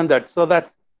be the standard, so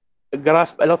that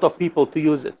grasp a lot of people to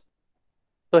use it.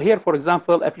 So here, for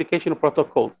example, application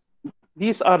protocols.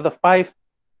 These are the 5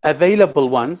 available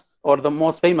ones, or the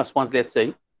most famous ones, let's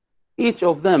say. Each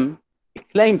of them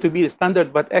claim to be the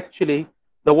standard, but actually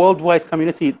the worldwide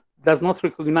community does not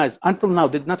recognize, until now,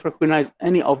 did not recognize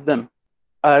any of them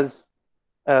as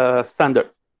standard.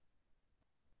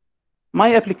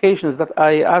 My applications that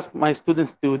I ask my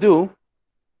students to do,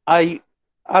 I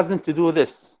ask them to do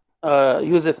this,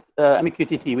 use it,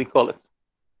 MQTT, we call it.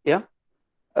 Yeah.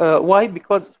 Why?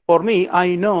 Because for me,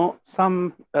 I know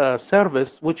some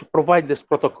service which provide this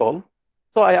protocol,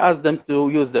 so I ask them to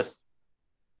use this.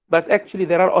 But actually,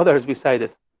 there are others beside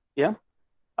it. Yeah.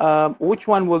 Which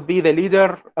one will be the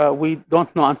leader? We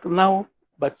don't know until now,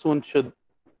 but soon should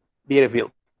be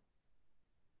revealed.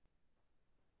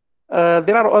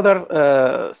 There are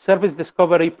other service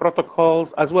discovery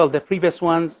protocols as well. The previous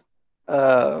ones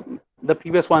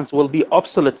will be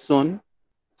obsolete soon.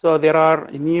 So there are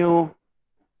new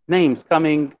names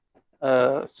coming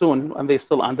soon, and they're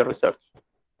still under research.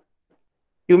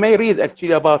 You may read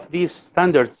actually about these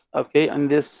standards, okay, and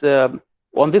this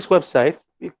on this website.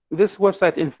 This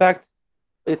website, in fact,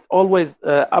 it always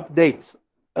updates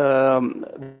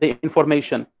the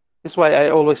information. That's why I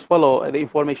always follow the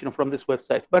information from this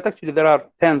website. But actually, there are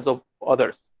tens of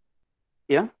others.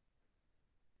 Yeah.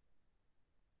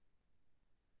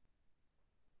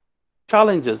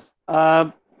 Challenges.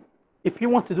 If you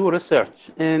want to do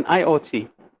research in IoT,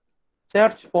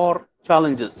 search for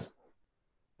challenges.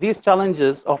 These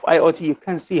challenges of IoT, you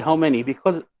can see how many,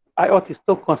 because IoT is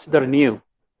still considered new,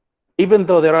 even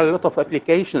though there are a lot of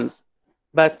applications,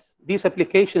 but these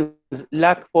applications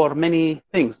lack for many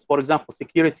things. For example,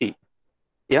 security.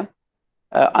 Yeah.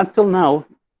 Until now,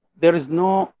 there is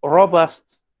no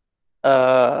robust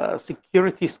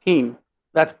security scheme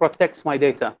that protects my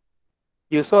data.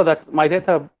 You saw that my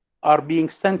data are being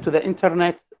sent to the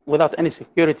internet without any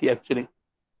security, actually.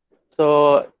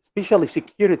 So especially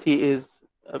security is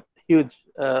a huge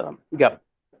gap,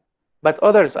 but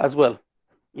others as well.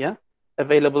 Yeah,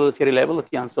 availability,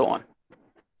 reliability, and so on.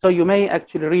 So you may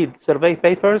actually read survey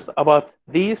papers about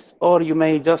these, or you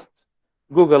may just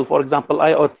Google, for example,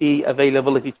 IoT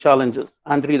availability challenges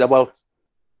and read about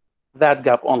that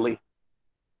gap only.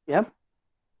 Yeah.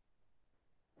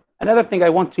 Another thing I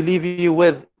want to leave you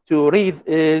with to read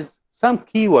is some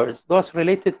keywords, those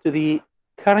related to the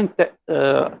current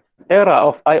era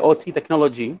of IoT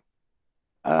technology.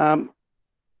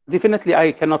 Definitely,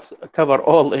 I cannot cover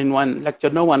all in one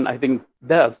lecture. No one, I think,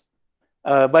 does.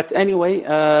 But anyway,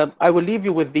 I will leave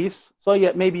you with these. So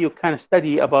yeah, maybe you can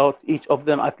study about each of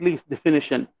them, at least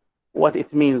definition, what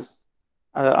it means,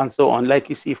 and so on. Like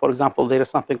you see, for example, there is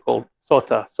something called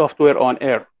SOTA, Software on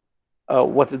Air.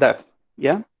 What is that?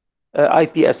 Yeah.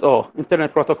 IPSO,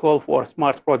 Internet Protocol for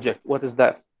Smart Project. What is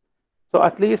that? So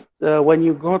at least when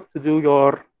you go to do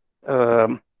your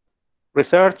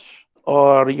research,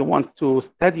 or you want to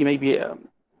study maybe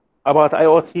about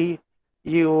IoT,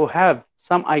 you have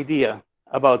some idea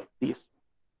about these.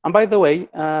 And by the way,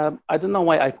 I don't know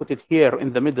why I put it here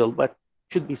in the middle, but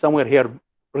it should be somewhere here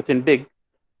written big.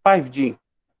 5G.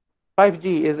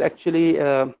 5G is actually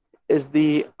is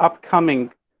the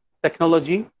upcoming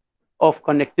technology of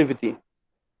connectivity.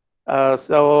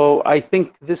 So I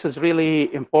think this is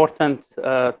really important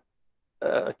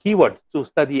keyword to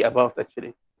study about,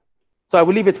 actually. So I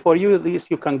will leave it for you. This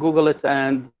you can Google it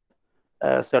and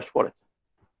search for it.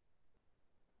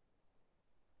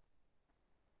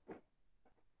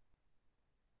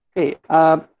 Okay.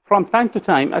 From time to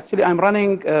time, actually, I'm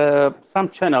running some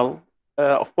channel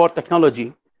for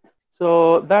technology.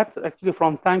 So that actually,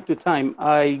 from time to time,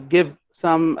 I give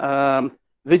some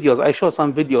videos. I show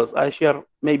some videos. I share.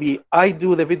 Maybe I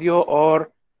do the video, or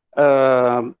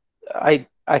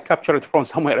I capture it from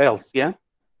somewhere else. Yeah.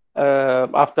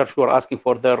 After sure asking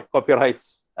for their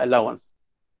copyrights allowance.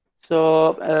 So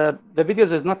the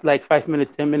videos is not like 5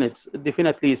 minutes, 10 minutes.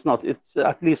 Definitely, it's not. It's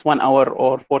at least 1 hour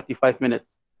or 45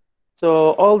 minutes.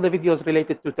 So all the videos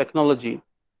related to technology.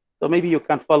 So maybe you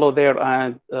can follow there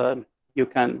and you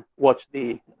can watch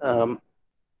the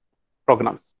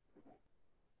programs.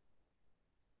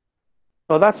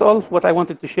 So that's all what I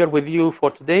wanted to share with you for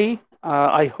today.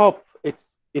 I hope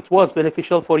it was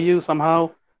beneficial for you somehow,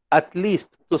 at least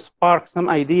to spark some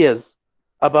ideas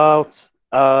about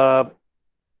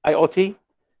IoT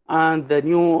and the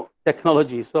new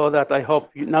technology, so that I hope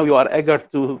now you are eager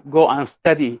to go and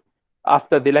study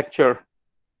after the lecture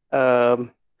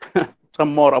some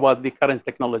more about the current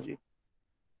technology.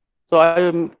 So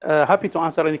I'm happy to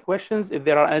answer any questions if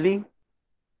there are any.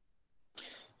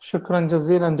 شكرا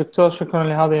جزيلا دكتور، شكرا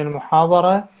لهذه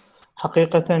المحاضرة.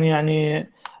 حقيقة يعني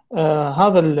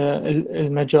هذا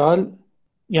المجال،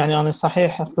 يعني أنا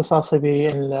صحيح اختصاصي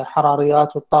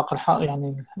بالحراريات والطاقة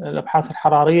يعني الأبحاث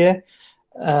الحرارية.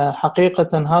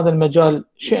 حقيقة هذا المجال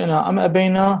شئنا أم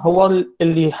أبينا هو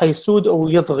اللي حيسود أو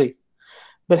يطغي.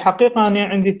 بالحقيقة أنا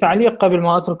عندي تعليق قبل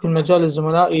ما أترك المجال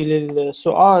لزملائي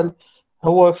للسؤال.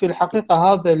 هو في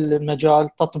الحقيقة هذا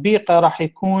المجال تطبيقه راح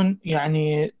يكون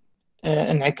يعني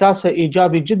انعكاسه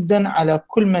إيجابي جدا على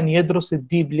كل من يدرس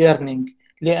الديب ليرنينج،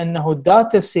 لأنه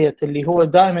الداتا سيت اللي هو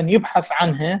دائما يبحث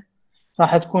عنها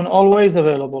راح تكون always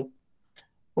available،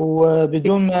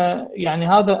 وبدون ما يعني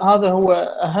هذا هو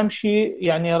أهم شيء،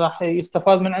 يعني راح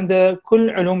يستفاد من عنده كل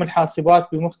علوم الحاسبات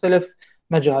بمختلف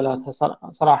مجالاتها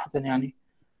صراحة، يعني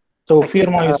توفير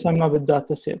ما يسمى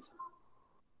بالداتا سيت.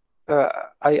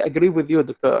 I agree with you,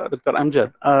 Dr.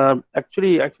 Amjad.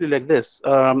 Actually like this.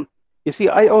 You see,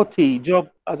 IoT job,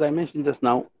 as I mentioned just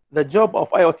now, the job of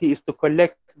IoT is to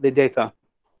collect the data.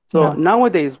 So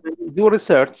nowadays, when we do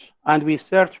research and we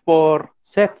search for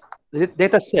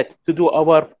data set to do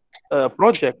our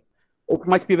project, it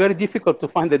might be very difficult to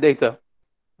find the data.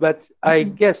 But I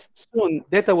guess soon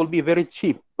data will be very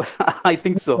cheap. I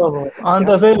think so. And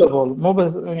available، مو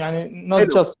بس يعني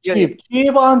not just cheap،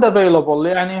 cheap and available.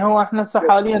 يعني هو احنا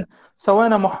حاليا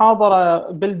سوينا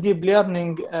محاضرة بالديب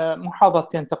ليرنينج،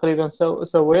 محاضرتين تقريبا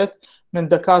سويت من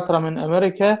دكاترة من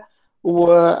أمريكا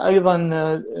وأيضا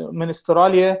من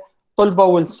استراليا.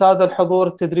 طلبوا السادة الحضور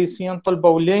التدريسيين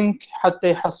طلبوا لينك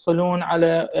حتى يحصلون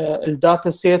على الداتا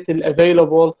سيت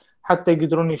الافيلبل حتى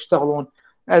يقدرون يشتغلون.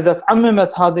 إذا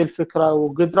تعممت هذه الفكرة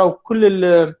وقدروا كل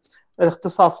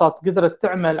الاختصاصات قدرت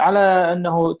تعمل على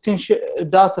أنه تنشئ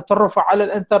داتا ترفع على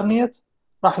الإنترنت،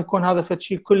 راح يكون هذا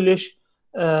فشي كلش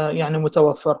يعني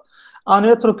متوفر.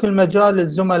 أنا أترك المجال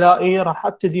للزملائي، راح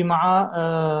أبتدي مع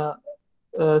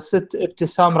ست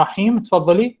ابتسام رحيم.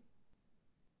 تفضلي.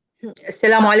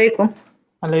 السلام عليكم.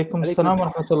 عليكم السلام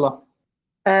ورحمة الله.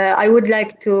 I would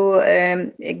like to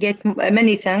get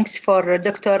many thanks for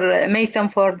Dr. Maythem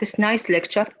for this nice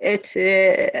lecture. It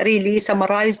really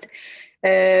summarized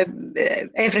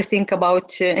everything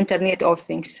about Internet of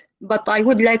Things. But I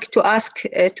would like to ask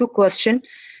two questions.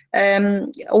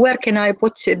 Where can I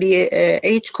put the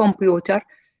edge computer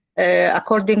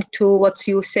according to what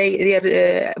you say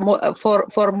there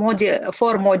for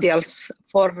models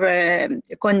for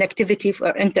connectivity for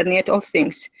Internet of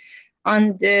Things?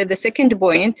 And the second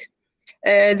point,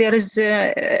 there is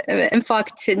in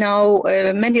fact now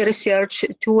many research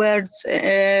towards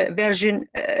version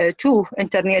 2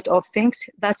 Internet of Things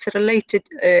that's related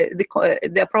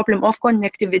the problem of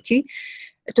connectivity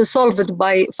to solve it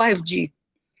by 5G.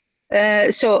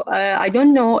 So I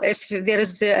don't know if there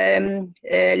is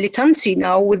latency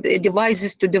now with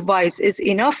devices to device is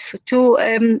enough to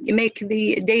make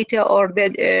the data or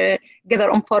the gather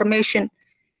information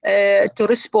to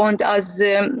respond as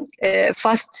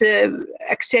fast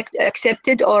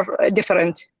accepted or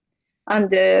different. And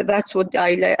that's what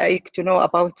I like to know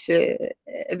about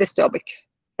this topic.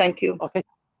 Thank you. Okay,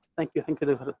 thank you,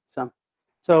 Dr. Sam.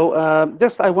 So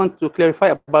just I want to clarify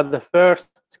about the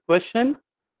first question.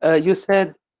 You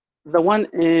said the one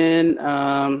in,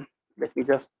 let me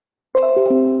just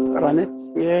run it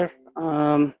here.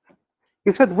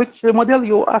 You said which model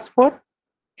you asked for?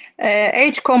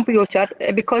 Edge computer,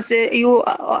 because you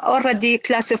already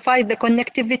classified the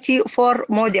connectivity for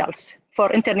modules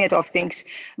for Internet of Things.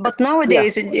 But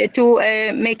nowadays, to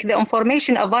make the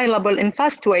information available in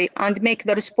fast way and make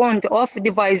the response of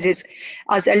devices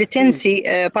as a latency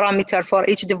parameter for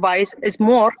each device is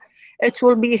more, it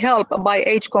will be helped by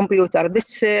edge computer.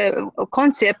 This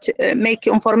concept make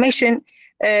information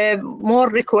more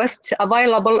requests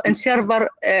available in server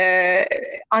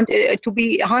and to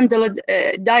be handled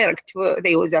direct to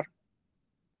the user.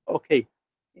 Okay.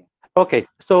 Okay.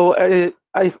 So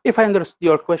if I understood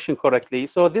your question correctly,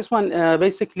 so this one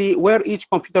basically where each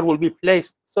computer will be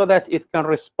placed so that it can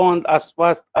respond as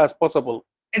fast as possible.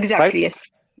 Exactly. Right?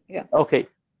 Yes. Yeah. Okay.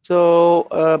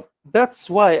 So that's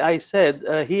why I said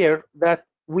here that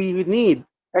we need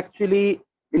actually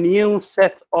a new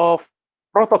set of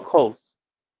protocols.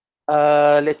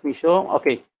 Let me show.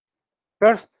 Okay.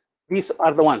 First, these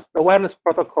are the ones, the wireless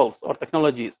protocols or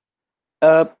technologies.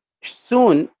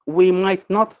 Soon, we might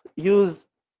not use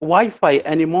Wi-Fi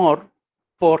anymore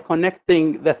for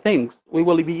connecting the things. We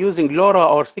will be using LoRa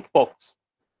or Sigfox.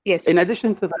 Yes. In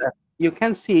addition to that, you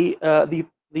can see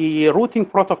the routing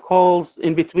protocols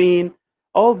in between.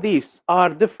 All these are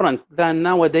different than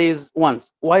nowadays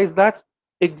ones. Why is that?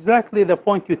 Exactly the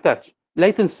point you touch,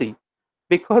 latency.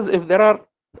 Because if there are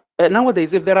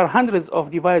nowadays, if there are hundreds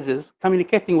of devices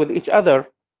communicating with each other,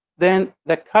 then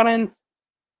the current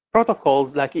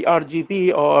protocols like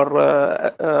ERGB or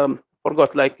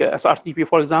forgot, like SRTP,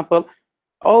 for example,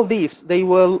 all these they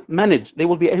will manage. They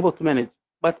will be able to manage.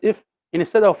 But if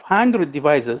instead of 100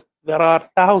 devices, there are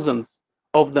thousands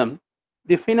of them,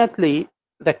 definitely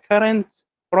the current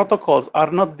protocols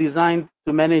are not designed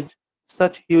to manage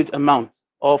such huge amounts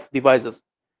of devices.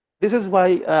 This is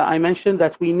why I mentioned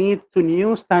that we need to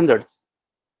new standards.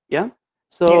 Yeah.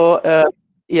 So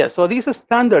yeah. So these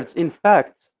standards, in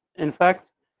fact,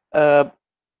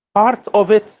 part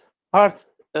of it,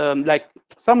 like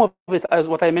some of it, as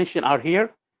what I mentioned, are here,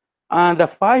 and the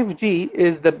 5G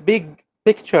is the big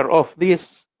picture of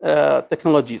these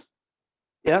technologies.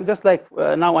 Yeah. Just like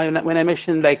now, when I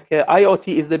mentioned like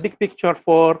IoT is the big picture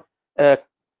for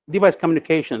device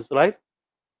communications, right?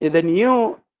 The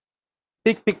new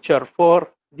big picture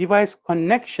for device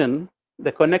connection,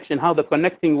 how the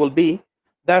connecting will be,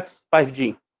 that's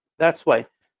 5G. That's why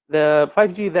the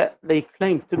 5G that they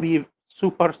claim to be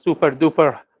super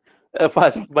duper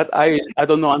fast, but I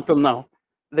don't know until now.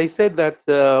 They said that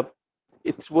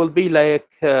it will be like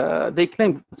they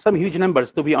claim some huge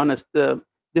numbers. To be honest,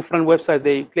 different websites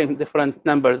they claim different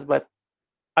numbers, but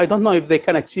I don't know if they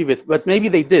can achieve it. But maybe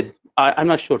they did. I'm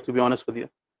not sure, to be honest with you.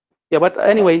 Yeah, but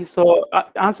anyway, so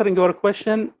answering your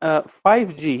question,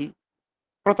 5G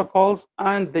protocols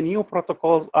and the new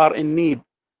protocols are in need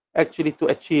actually to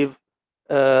achieve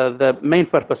the main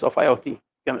purpose of IoT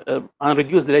and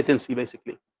reduce the latency,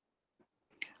 basically.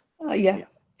 Yeah,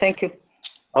 thank you.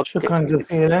 Okay. شكرا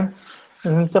جزيلا.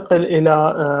 ننتقل إلى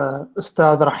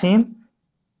أستاذ رحيم.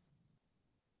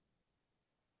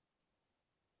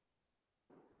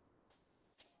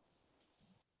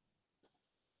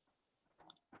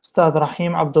 أستاذ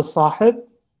رحيم عبد الصاحب.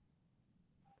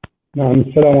 نعم،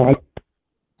 السلام عليكم.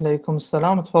 عليكم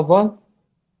السلام، تفضل.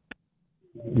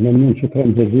 ممنون، شكرا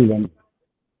جزيلا.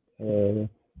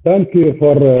 Thank you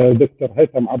for Dr.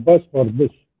 Maythem Abbas for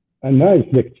this nice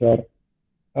lecture.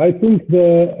 I think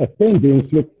the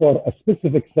attendees look for a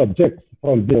specific subject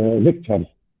from the lectures.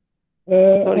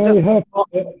 Sorry, just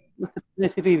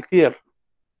let it be clear.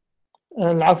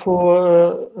 العفو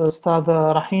أستاذ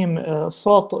رحيم،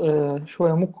 الصوت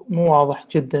شوية مو واضح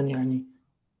جدا، يعني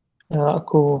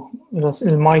أكو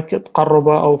المايك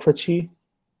تقربه أو فشي.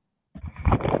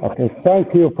 Okay,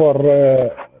 thank you for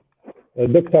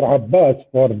Dr. Abbas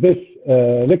for this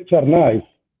lecture. Nice.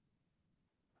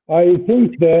 I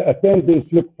think the attendees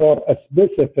look for a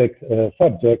specific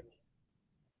subject,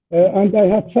 and I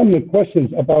have some questions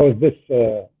about this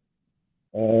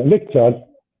lecture.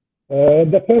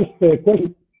 The first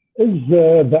question is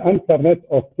the Internet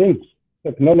of Things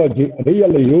technology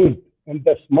really used in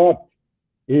the smart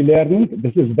e-learning?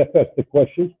 This is the first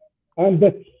question. And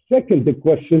the second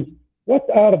question, what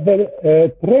are the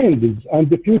trends and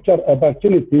the future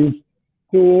opportunities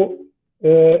to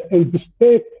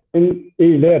invest in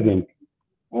e-learning?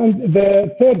 And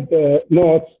the third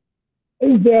note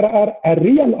is there are a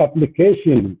real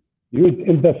application used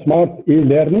in the smart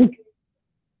e-learning?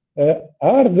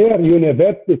 Are there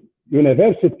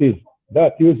universities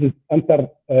that use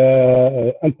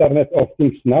Internet of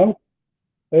Things now?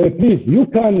 Please, you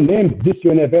can name this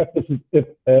university if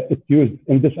it's used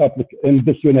in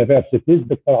this university,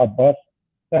 Dr. Abbas.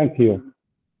 Thank you.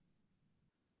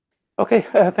 Okay,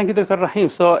 thank you, Dr. Rahim.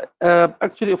 So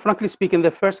actually, frankly speaking, the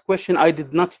first question, I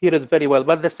did not hear it very well,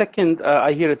 but the second,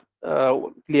 I hear it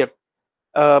clear.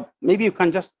 Maybe you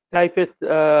can just type it.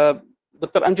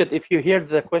 Dr. Amjad, if you hear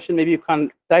the question, maybe you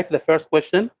can type the first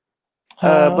question.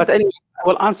 But anyway, I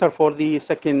will answer for the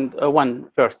second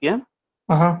one first, yeah?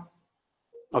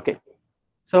 Okay.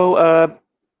 So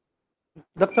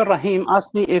Dr. Rahim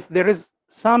asked me if there is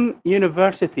some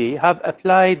university have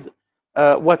applied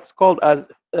what's called as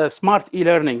smart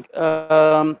e-learning,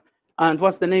 and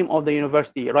what's the name of the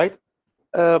university, right?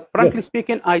 Frankly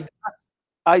speaking,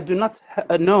 I do not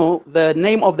know the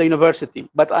name of the university,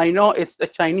 but I know it's a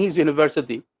Chinese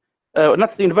university,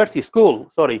 not the university, school.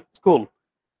 Sorry, school.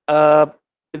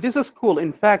 This is school.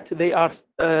 In fact, they are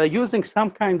using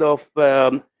some kind of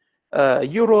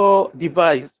Euro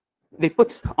device they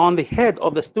put on the head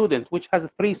of the student, which has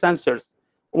 3 sensors,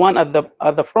 one at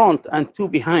the front and 2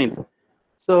 behind.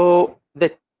 So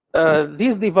that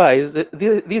these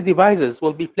devices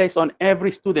will be placed on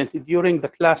every student during the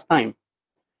class time,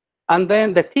 and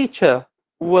then the teacher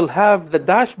will have the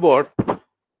dashboard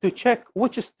to check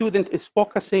which student is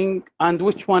focusing and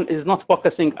which one is not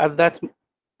focusing at that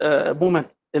moment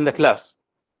in the class.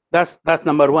 That's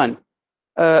number one.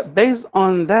 Based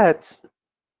on that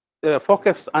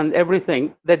focus and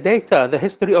everything, the data, the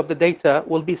history of the data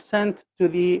will be sent to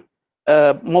the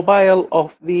mobile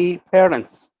of the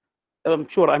parents. I'm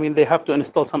sure, I mean, they have to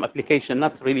install some application,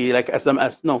 not really like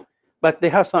SMS, no, but they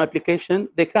have some application.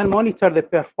 They can monitor the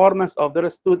performance of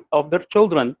their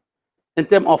children in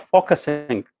terms of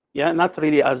focusing, yeah, not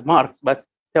really as marks, but in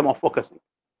terms of focusing.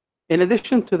 In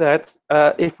addition to that,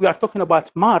 if we are talking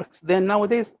about marks, then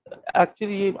nowadays,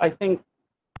 actually, I think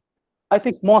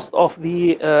most of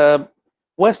the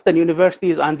Western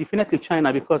universities, and definitely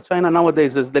China, because China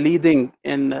nowadays is the leading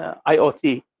in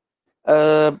IoT,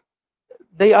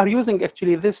 they are using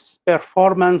actually this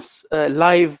performance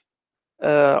live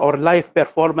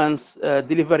performance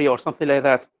delivery or something like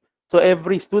that. So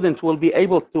every student will be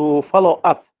able to follow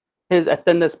up his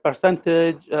attendance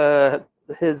percentage,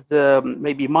 his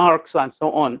maybe marks, and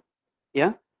so on.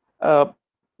 Yeah,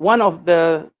 one of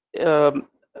the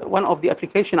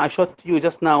application I showed to you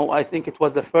just now, I think it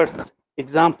was the first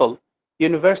example,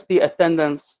 university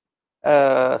attendance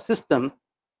system.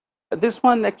 This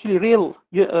one actually real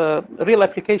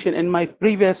application in my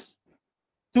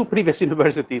two previous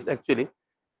universities actually.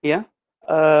 Yeah,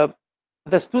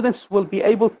 the students will be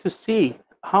able to see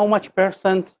how much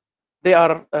percent they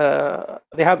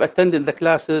have attended the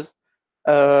classes.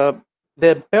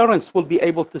 The parents will be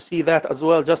able to see that as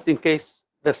well, just in case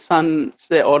the son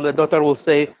or the daughter will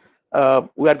say,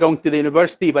 we are going to the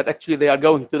university, but actually they are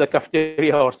going to the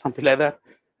cafeteria or something like that.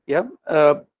 Yeah,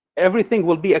 everything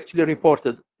will be actually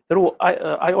reported through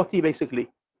IoT basically.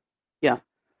 Yeah,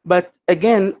 but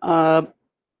again,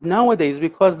 nowadays,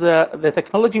 because the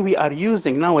technology we are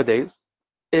using nowadays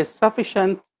is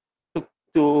sufficient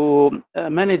to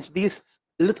manage these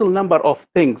little number of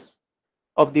things,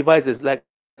 of devices, like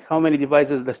how many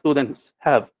devices the students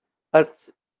have. But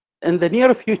in the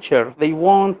near future, they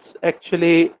want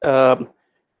actually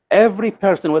every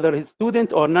person, whether he's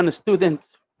student or non-student,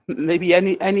 maybe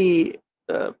any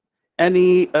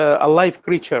alive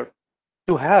creature,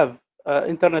 to have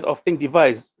Internet of Things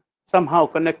device somehow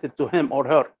connected to him or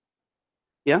her.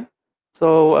 Yeah.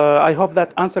 So I hope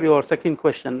that answered your second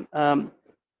question.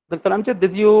 Dr. Amjad,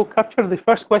 did you capture the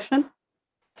first question?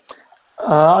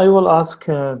 I will ask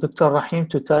Dr. Rahim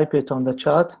to type it on the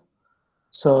chat.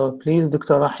 So please,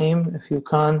 Dr. Rahim, if you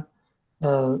can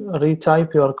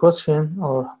retype your question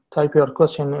or type your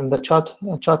question in the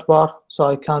chat bar, so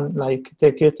I can like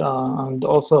take it, and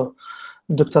also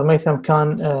Dr. Maythem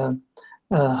can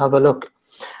have a look.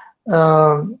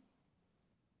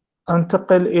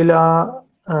 أنتقل إلى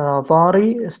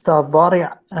ضاري، أستاذ ضاري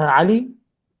علي.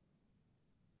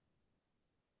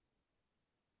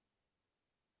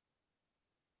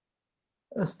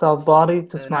 أستاذ ضاري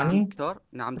تسمعني؟ نعم دكتور،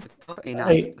 نعم دكتور، أي نعم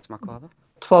أسمعك واضح.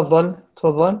 تفضل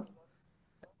تفضل.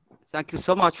 Thank you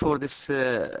so much for this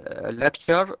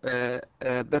lecture,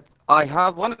 but I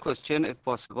have one question if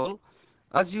possible.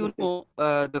 As you know,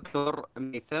 Dr.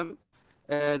 Maythem,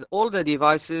 all the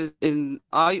devices in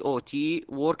IoT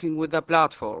working with the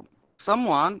platform.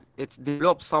 Someone, it's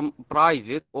developed some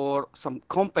private or some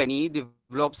company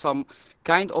developed some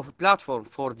kind of platform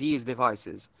for these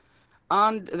devices.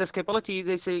 And the scalability,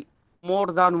 they say more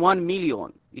than 1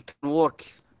 million, you can work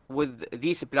with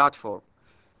this platform.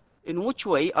 In which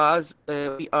way, as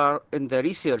we are in the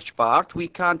research part, we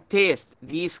can test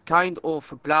this kind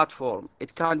of platform?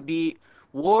 It can be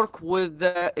work with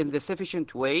in the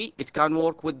sufficient way. It can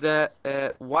work with the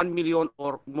 1 million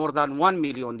or more than 1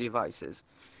 million devices.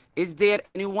 Is there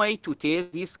any way to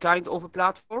test this kind of a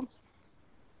platform?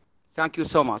 Thank you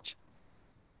so much.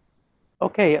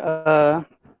 Okay,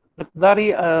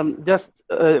 Dari, just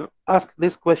ask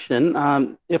this question,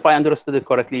 if I understood it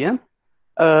correctly. Yeah?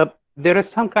 There is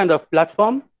some kind of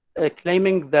platform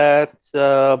claiming that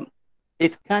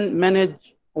it can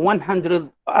manage 100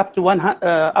 up to 1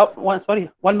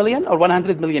 million or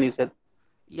 100 million, you said?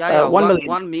 Yeah, 1 million.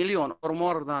 1 million or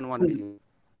more than 1 million.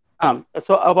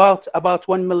 So about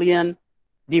 1 million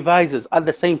devices at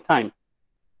the same time,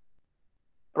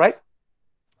 right?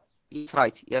 Yes,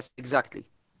 right. Yes, exactly.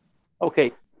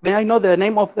 Okay. May I know the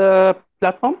name of the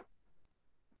platform?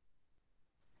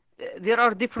 There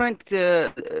are different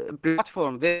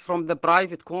platforms. They're from the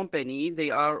private company.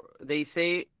 They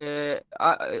say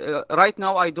right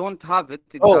now I don't have it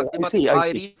exactly, I see. but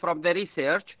I read from the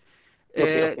research.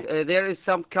 Okay. There is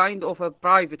some kind of a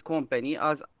private company,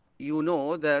 as you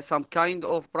know, some kind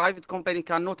of private company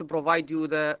cannot provide you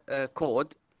the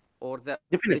code, or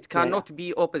it cannot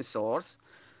be open source.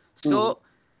 So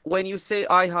when you say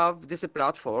I have this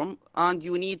platform and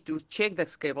you need to check the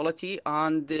scalability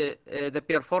and the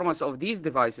performance of these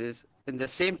devices in the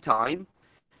same time,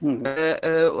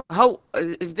 how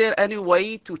is there any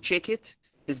way to check it?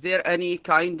 Is there any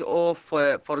kind of,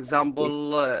 for example,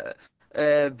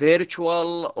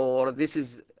 virtual, or this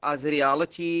is as a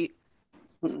reality?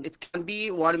 It can be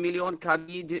 1 million,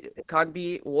 can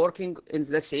be working in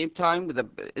the same time with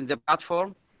in the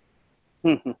platform.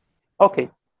 Okay.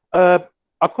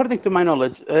 According to my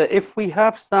knowledge, if we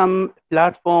have some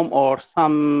platform or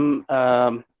some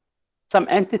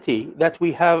entity that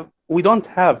we don't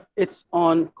have its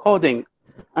own coding,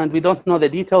 and we don't know the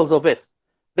details of it,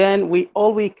 then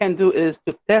all we can do is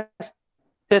to test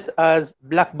it as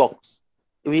black box.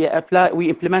 We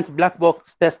implement black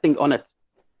box testing on it.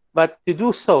 But to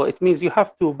do so, it means you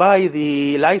have to buy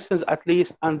the license at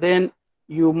least, and then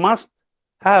you must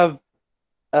have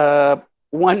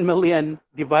 1 million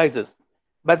devices.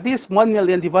 But these 1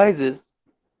 million devices,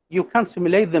 you can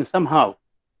simulate them somehow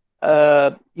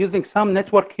using some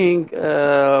networking,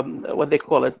 what they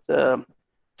call it,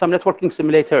 some networking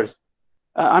simulators.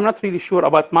 I'm not really sure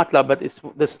about MATLAB, but it's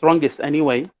the strongest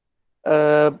anyway.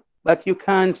 But you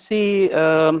can see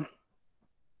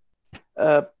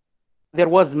there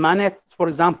was Manet, for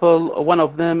example, one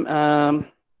of them.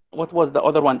 What was the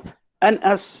other one?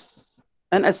 NS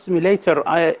simulator.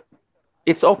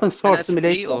 It's open source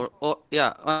simulator. NS3 or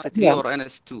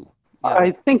NS2. Yeah.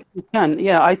 I think you can.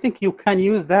 Yeah, I think you can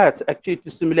use that actually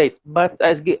to simulate. But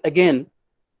again,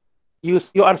 you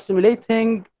are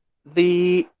simulating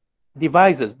the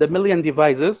devices, the million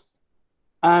devices,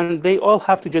 and they all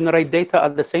have to generate data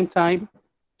at the same time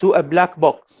to a black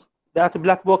box. That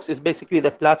black box is basically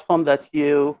the platform that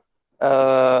you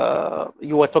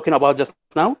were talking about just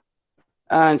now.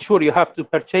 And sure, you have to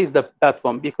purchase the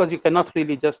platform because you cannot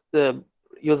really just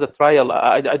use a trial.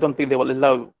 I don't think they will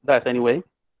allow that anyway.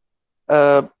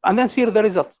 And then see the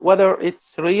results, whether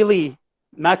it's really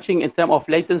matching in terms of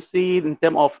latency, in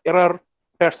terms of error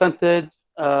percentage,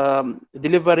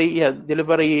 delivery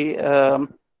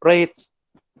rate.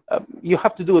 You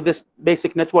have to do this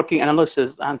basic networking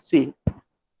analysis and see.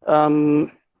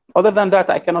 Other than that,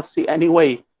 I cannot see any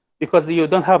way because you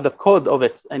don't have the code of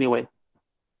it anyway.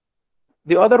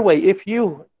 The other way, if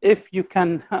you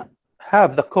can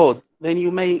have the code, then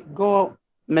you may go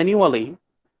manually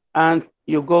and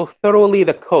you go thoroughly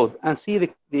the code and see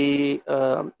the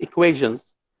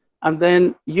equations, and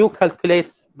then you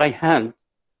calculate by hand.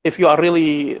 If you are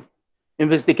really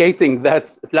investigating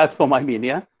that platform, I mean,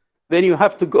 yeah, then you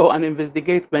have to go and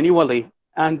investigate manually,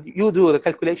 and you do the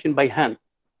calculation by hand.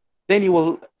 Then you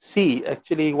will see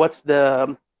actually what's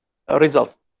the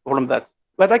result from that.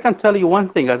 But I can tell you one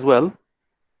thing as well.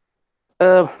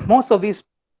 Most of these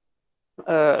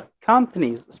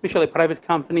companies, especially private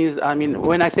companies, I mean,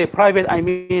 when I say private, I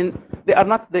mean they are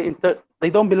not they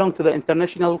don't belong to the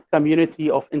international community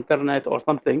of internet or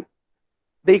something.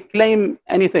 They claim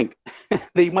anything.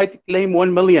 They might claim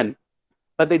 1 million,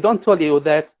 but they don't tell you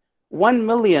that 1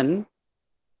 million,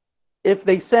 if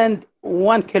they send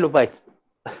 1 kilobyte,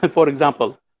 for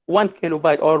example, 1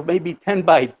 kilobyte or maybe 10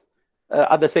 bytes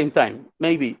at the same time,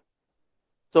 maybe.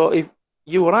 So if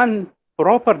you run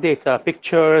proper data,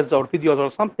 pictures or videos or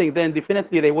something, then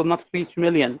definitely they will not reach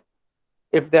million.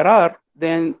 If there are,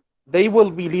 then they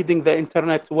will be leading the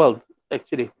internet world,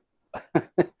 actually.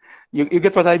 You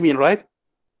get what I mean, right?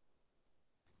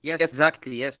 Yes,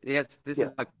 exactly. Yes. This is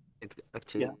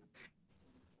actually. Yeah.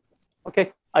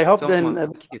 Okay. I hope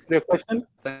then your question.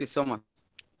 Thank you so much.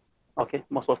 Okay,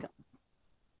 most welcome.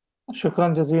 شكرا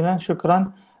جزيلا.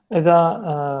 شكرا.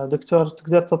 إذا دكتور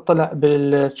تقدر تطلع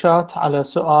بالشات على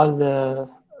سؤال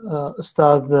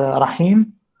أستاذ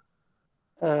رحيم.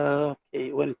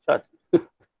 Okay, well, chat.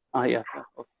 Yeah.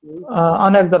 Okay.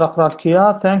 أنا أقدر أقرأ لك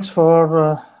إياه.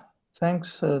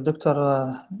 Thanks Dr.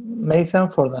 Maythem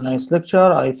for the nice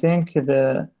lecture. I think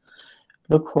the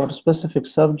look for specific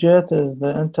subject is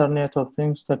the Internet of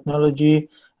Things technology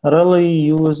really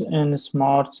used in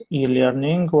smart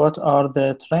e-learning. What are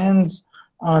the trends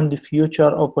and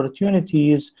future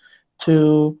opportunities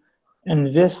to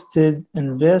invest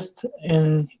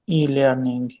in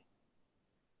e-learning?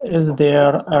 Is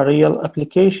there a real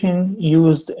application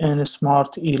used in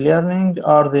smart e-learning?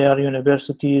 Are there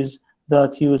universities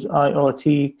that use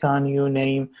IoT? Can you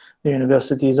name the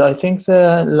universities? I think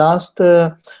the last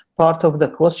part of the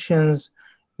questions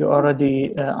you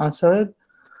already answered.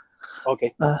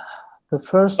 Okay. The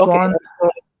first one.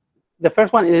 The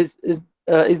first one is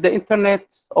the Internet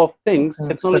of Things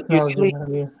technology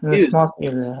really smart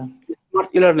e-learning? Smart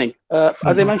e-learning.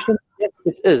 As I mentioned, yes,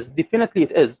 it is. Definitely,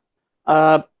 it is.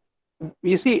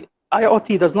 You see,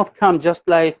 IoT does not come just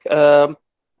like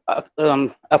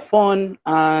a phone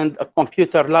and a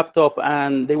computer, laptop,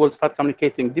 and they will start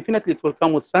communicating. Definitely, it will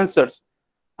come with sensors.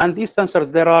 And these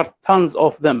sensors, there are tons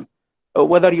of them.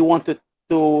 Whether you wanted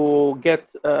to get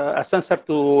a sensor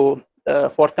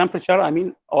for temperature, I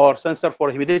mean, or sensor for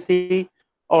humidity,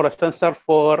 or a sensor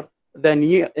for the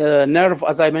nerve,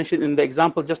 as I mentioned in the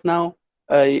example just now,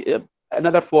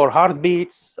 another for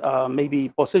heartbeats, maybe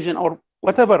position, or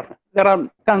whatever. There are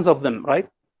tons of them, right?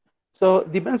 So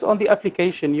depends on the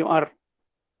application you are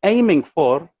aiming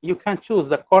for. You can choose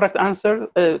the correct answer,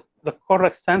 the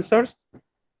correct sensors,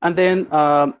 and then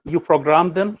you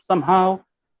program them somehow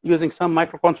using some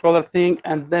microcontroller thing,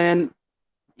 and then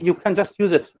you can just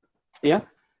use it. Yeah.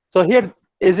 So here,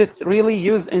 is it really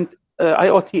used in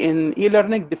IoT in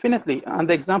e-learning? Definitely. And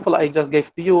the example I just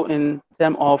gave to you in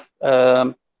terms of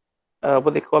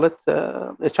what they call it,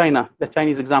 China, the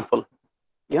Chinese example.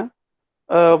 Yeah.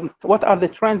 What are the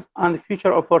trends and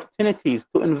future opportunities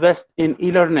to invest in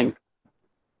e-learning?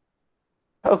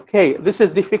 Okay, this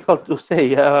is difficult to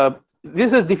say.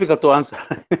 This is difficult to answer.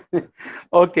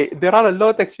 Okay, there are a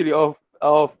lot actually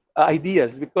of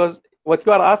ideas, because what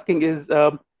you are asking is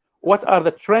what are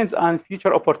the trends and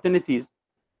future opportunities?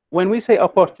 When we say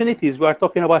opportunities, we are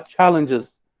talking about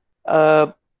challenges.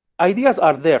 Ideas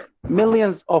are there.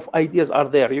 Millions of ideas are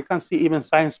there. You can see even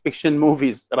science fiction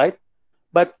movies, right?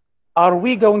 But are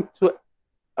we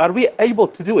able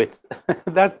to do it?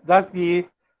 That's the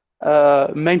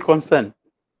main concern.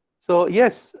 So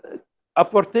yes,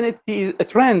 opportunity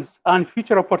trends and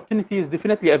future opportunities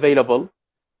definitely available.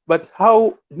 But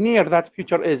how near that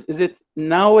future is? Is it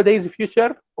nowadays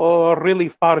future or really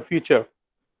far future?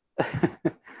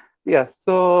 Yeah.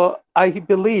 So I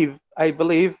believe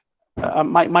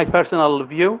my personal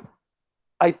view,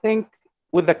 I think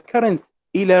with the current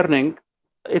e-learning,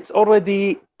 it's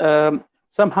already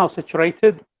somehow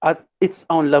saturated at its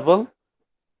own level.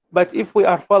 But if we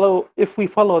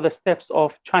follow the steps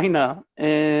of China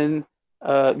in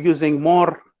using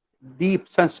more deep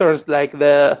sensors like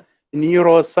the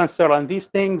neuro sensor and these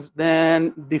things,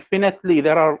 then definitely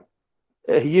there are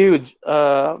a huge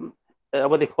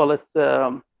what they call it,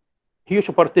 huge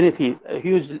opportunities, a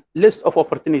huge list of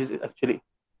opportunities actually.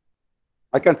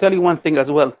 I can tell you one thing as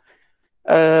well.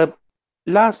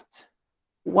 Last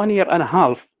 1 year and a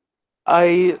half,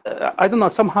 I don't know,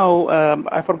 somehow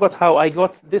I forgot how I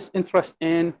got this interest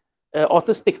in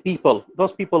autistic people,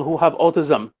 those people who have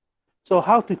autism. So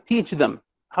how to teach them,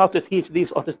 how to teach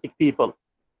these autistic people.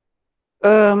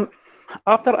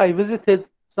 After I visited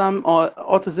some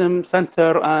autism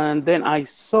center, and then I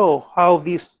saw how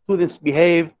these students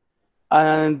behave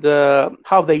and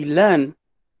how they learn,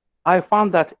 I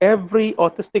found that every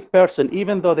autistic person,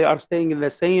 even though they are staying in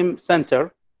the same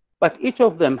center, but each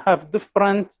of them have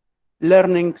different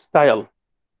learning style.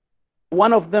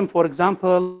 One of them, for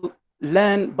example,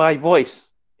 learn by voice.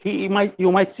 You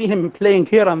might see him playing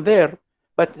here and there,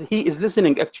 but he is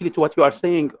listening actually to what you are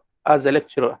saying as a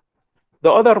lecturer.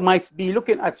 The other might be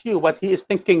looking at you, but he is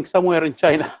thinking somewhere in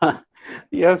China.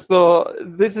 Yeah, so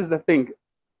this is the thing.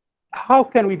 How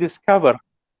can we discover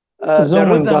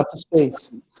zooming at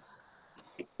space?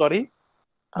 Sorry?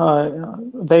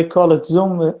 They call it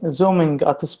zooming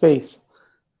at space.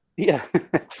 Yeah,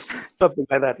 something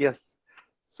like that, yes.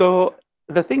 So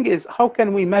the thing is, how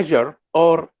can we measure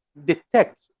or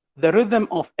detect the rhythm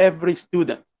of every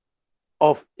student?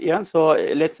 So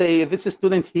let's say this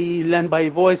student, he learned by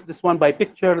voice, this one by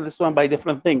picture, this one by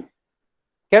different thing.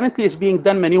 Currently, it's being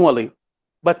done manually.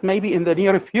 but maybe in the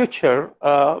near future,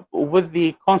 with the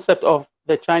concept of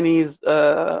the Chinese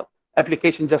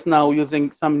application just now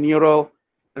using some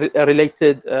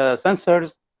neural-related sensors,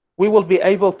 we will be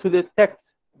able to detect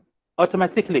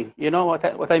automatically. You know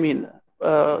what I mean,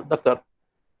 Doctor?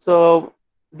 So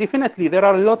definitely, there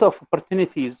are a lot of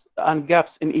opportunities and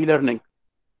gaps in e-learning.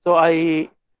 So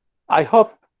I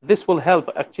hope this will help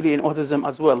actually in autism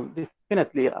as well.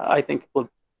 Definitely, I think it will.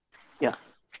 Yeah.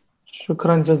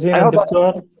 شكرا جزيلا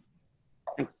دكتور.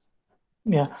 Thanks.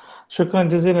 شكرا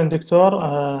جزيلا دكتور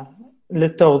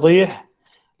للتوضيح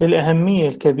للأهمية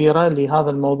الكبيرة لهذا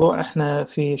الموضوع. احنا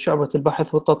في شعبة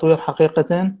البحث والتطوير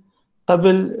حقيقة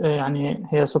قبل، يعني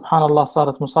هي سبحان الله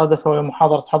صارت مصادفة وهي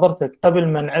محاضرة حضرتك، قبل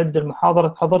ما نعد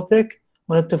المحاضرة حضرتك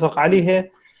ونتفق عليها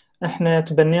احنا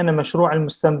تبنينا مشروع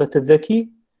المستنبت الذكي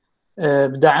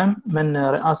بدعم من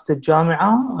رئاسة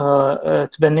الجامعة.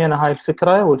 تبنينا هاي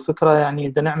الفكرة، والفكرة يعني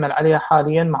بدنا نعمل عليها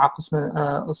حاليا مع قسم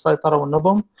السيطرة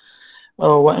والنظم،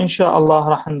 وإن شاء الله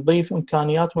راح نضيف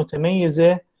إمكانيات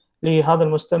متميزة لهذا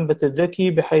المستنبت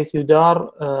الذكي بحيث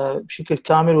يدار بشكل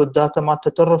كامل، والداتا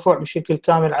مالته ترفع بشكل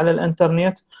كامل على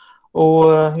الإنترنت.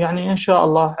 ويعني إن شاء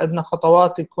الله عندنا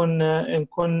خطوات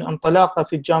نكون انطلاقة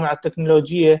في الجامعة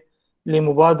التكنولوجية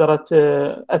لمبادرة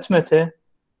أتمتة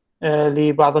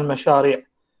لبعض المشاريع.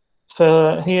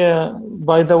 فهي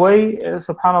باي ذا واي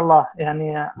سبحان الله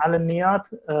يعني على النيات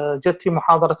جت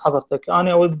محاضرة حضرتك.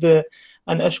 أنا أود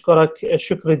أن أشكرك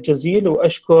الشكر الجزيل،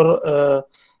 وأشكر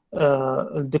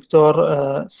الدكتور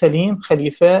سليم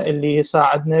خليفة اللي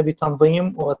ساعدنا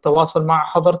بتنظيم والتواصل مع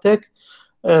حضرتك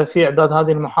في إعداد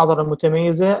هذه المحاضرة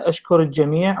المتميزة. أشكر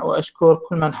الجميع وأشكر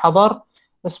كل من حضر.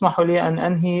 اسمحوا لي أن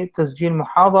أنهي تسجيل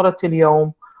محاضرة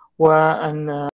اليوم وأن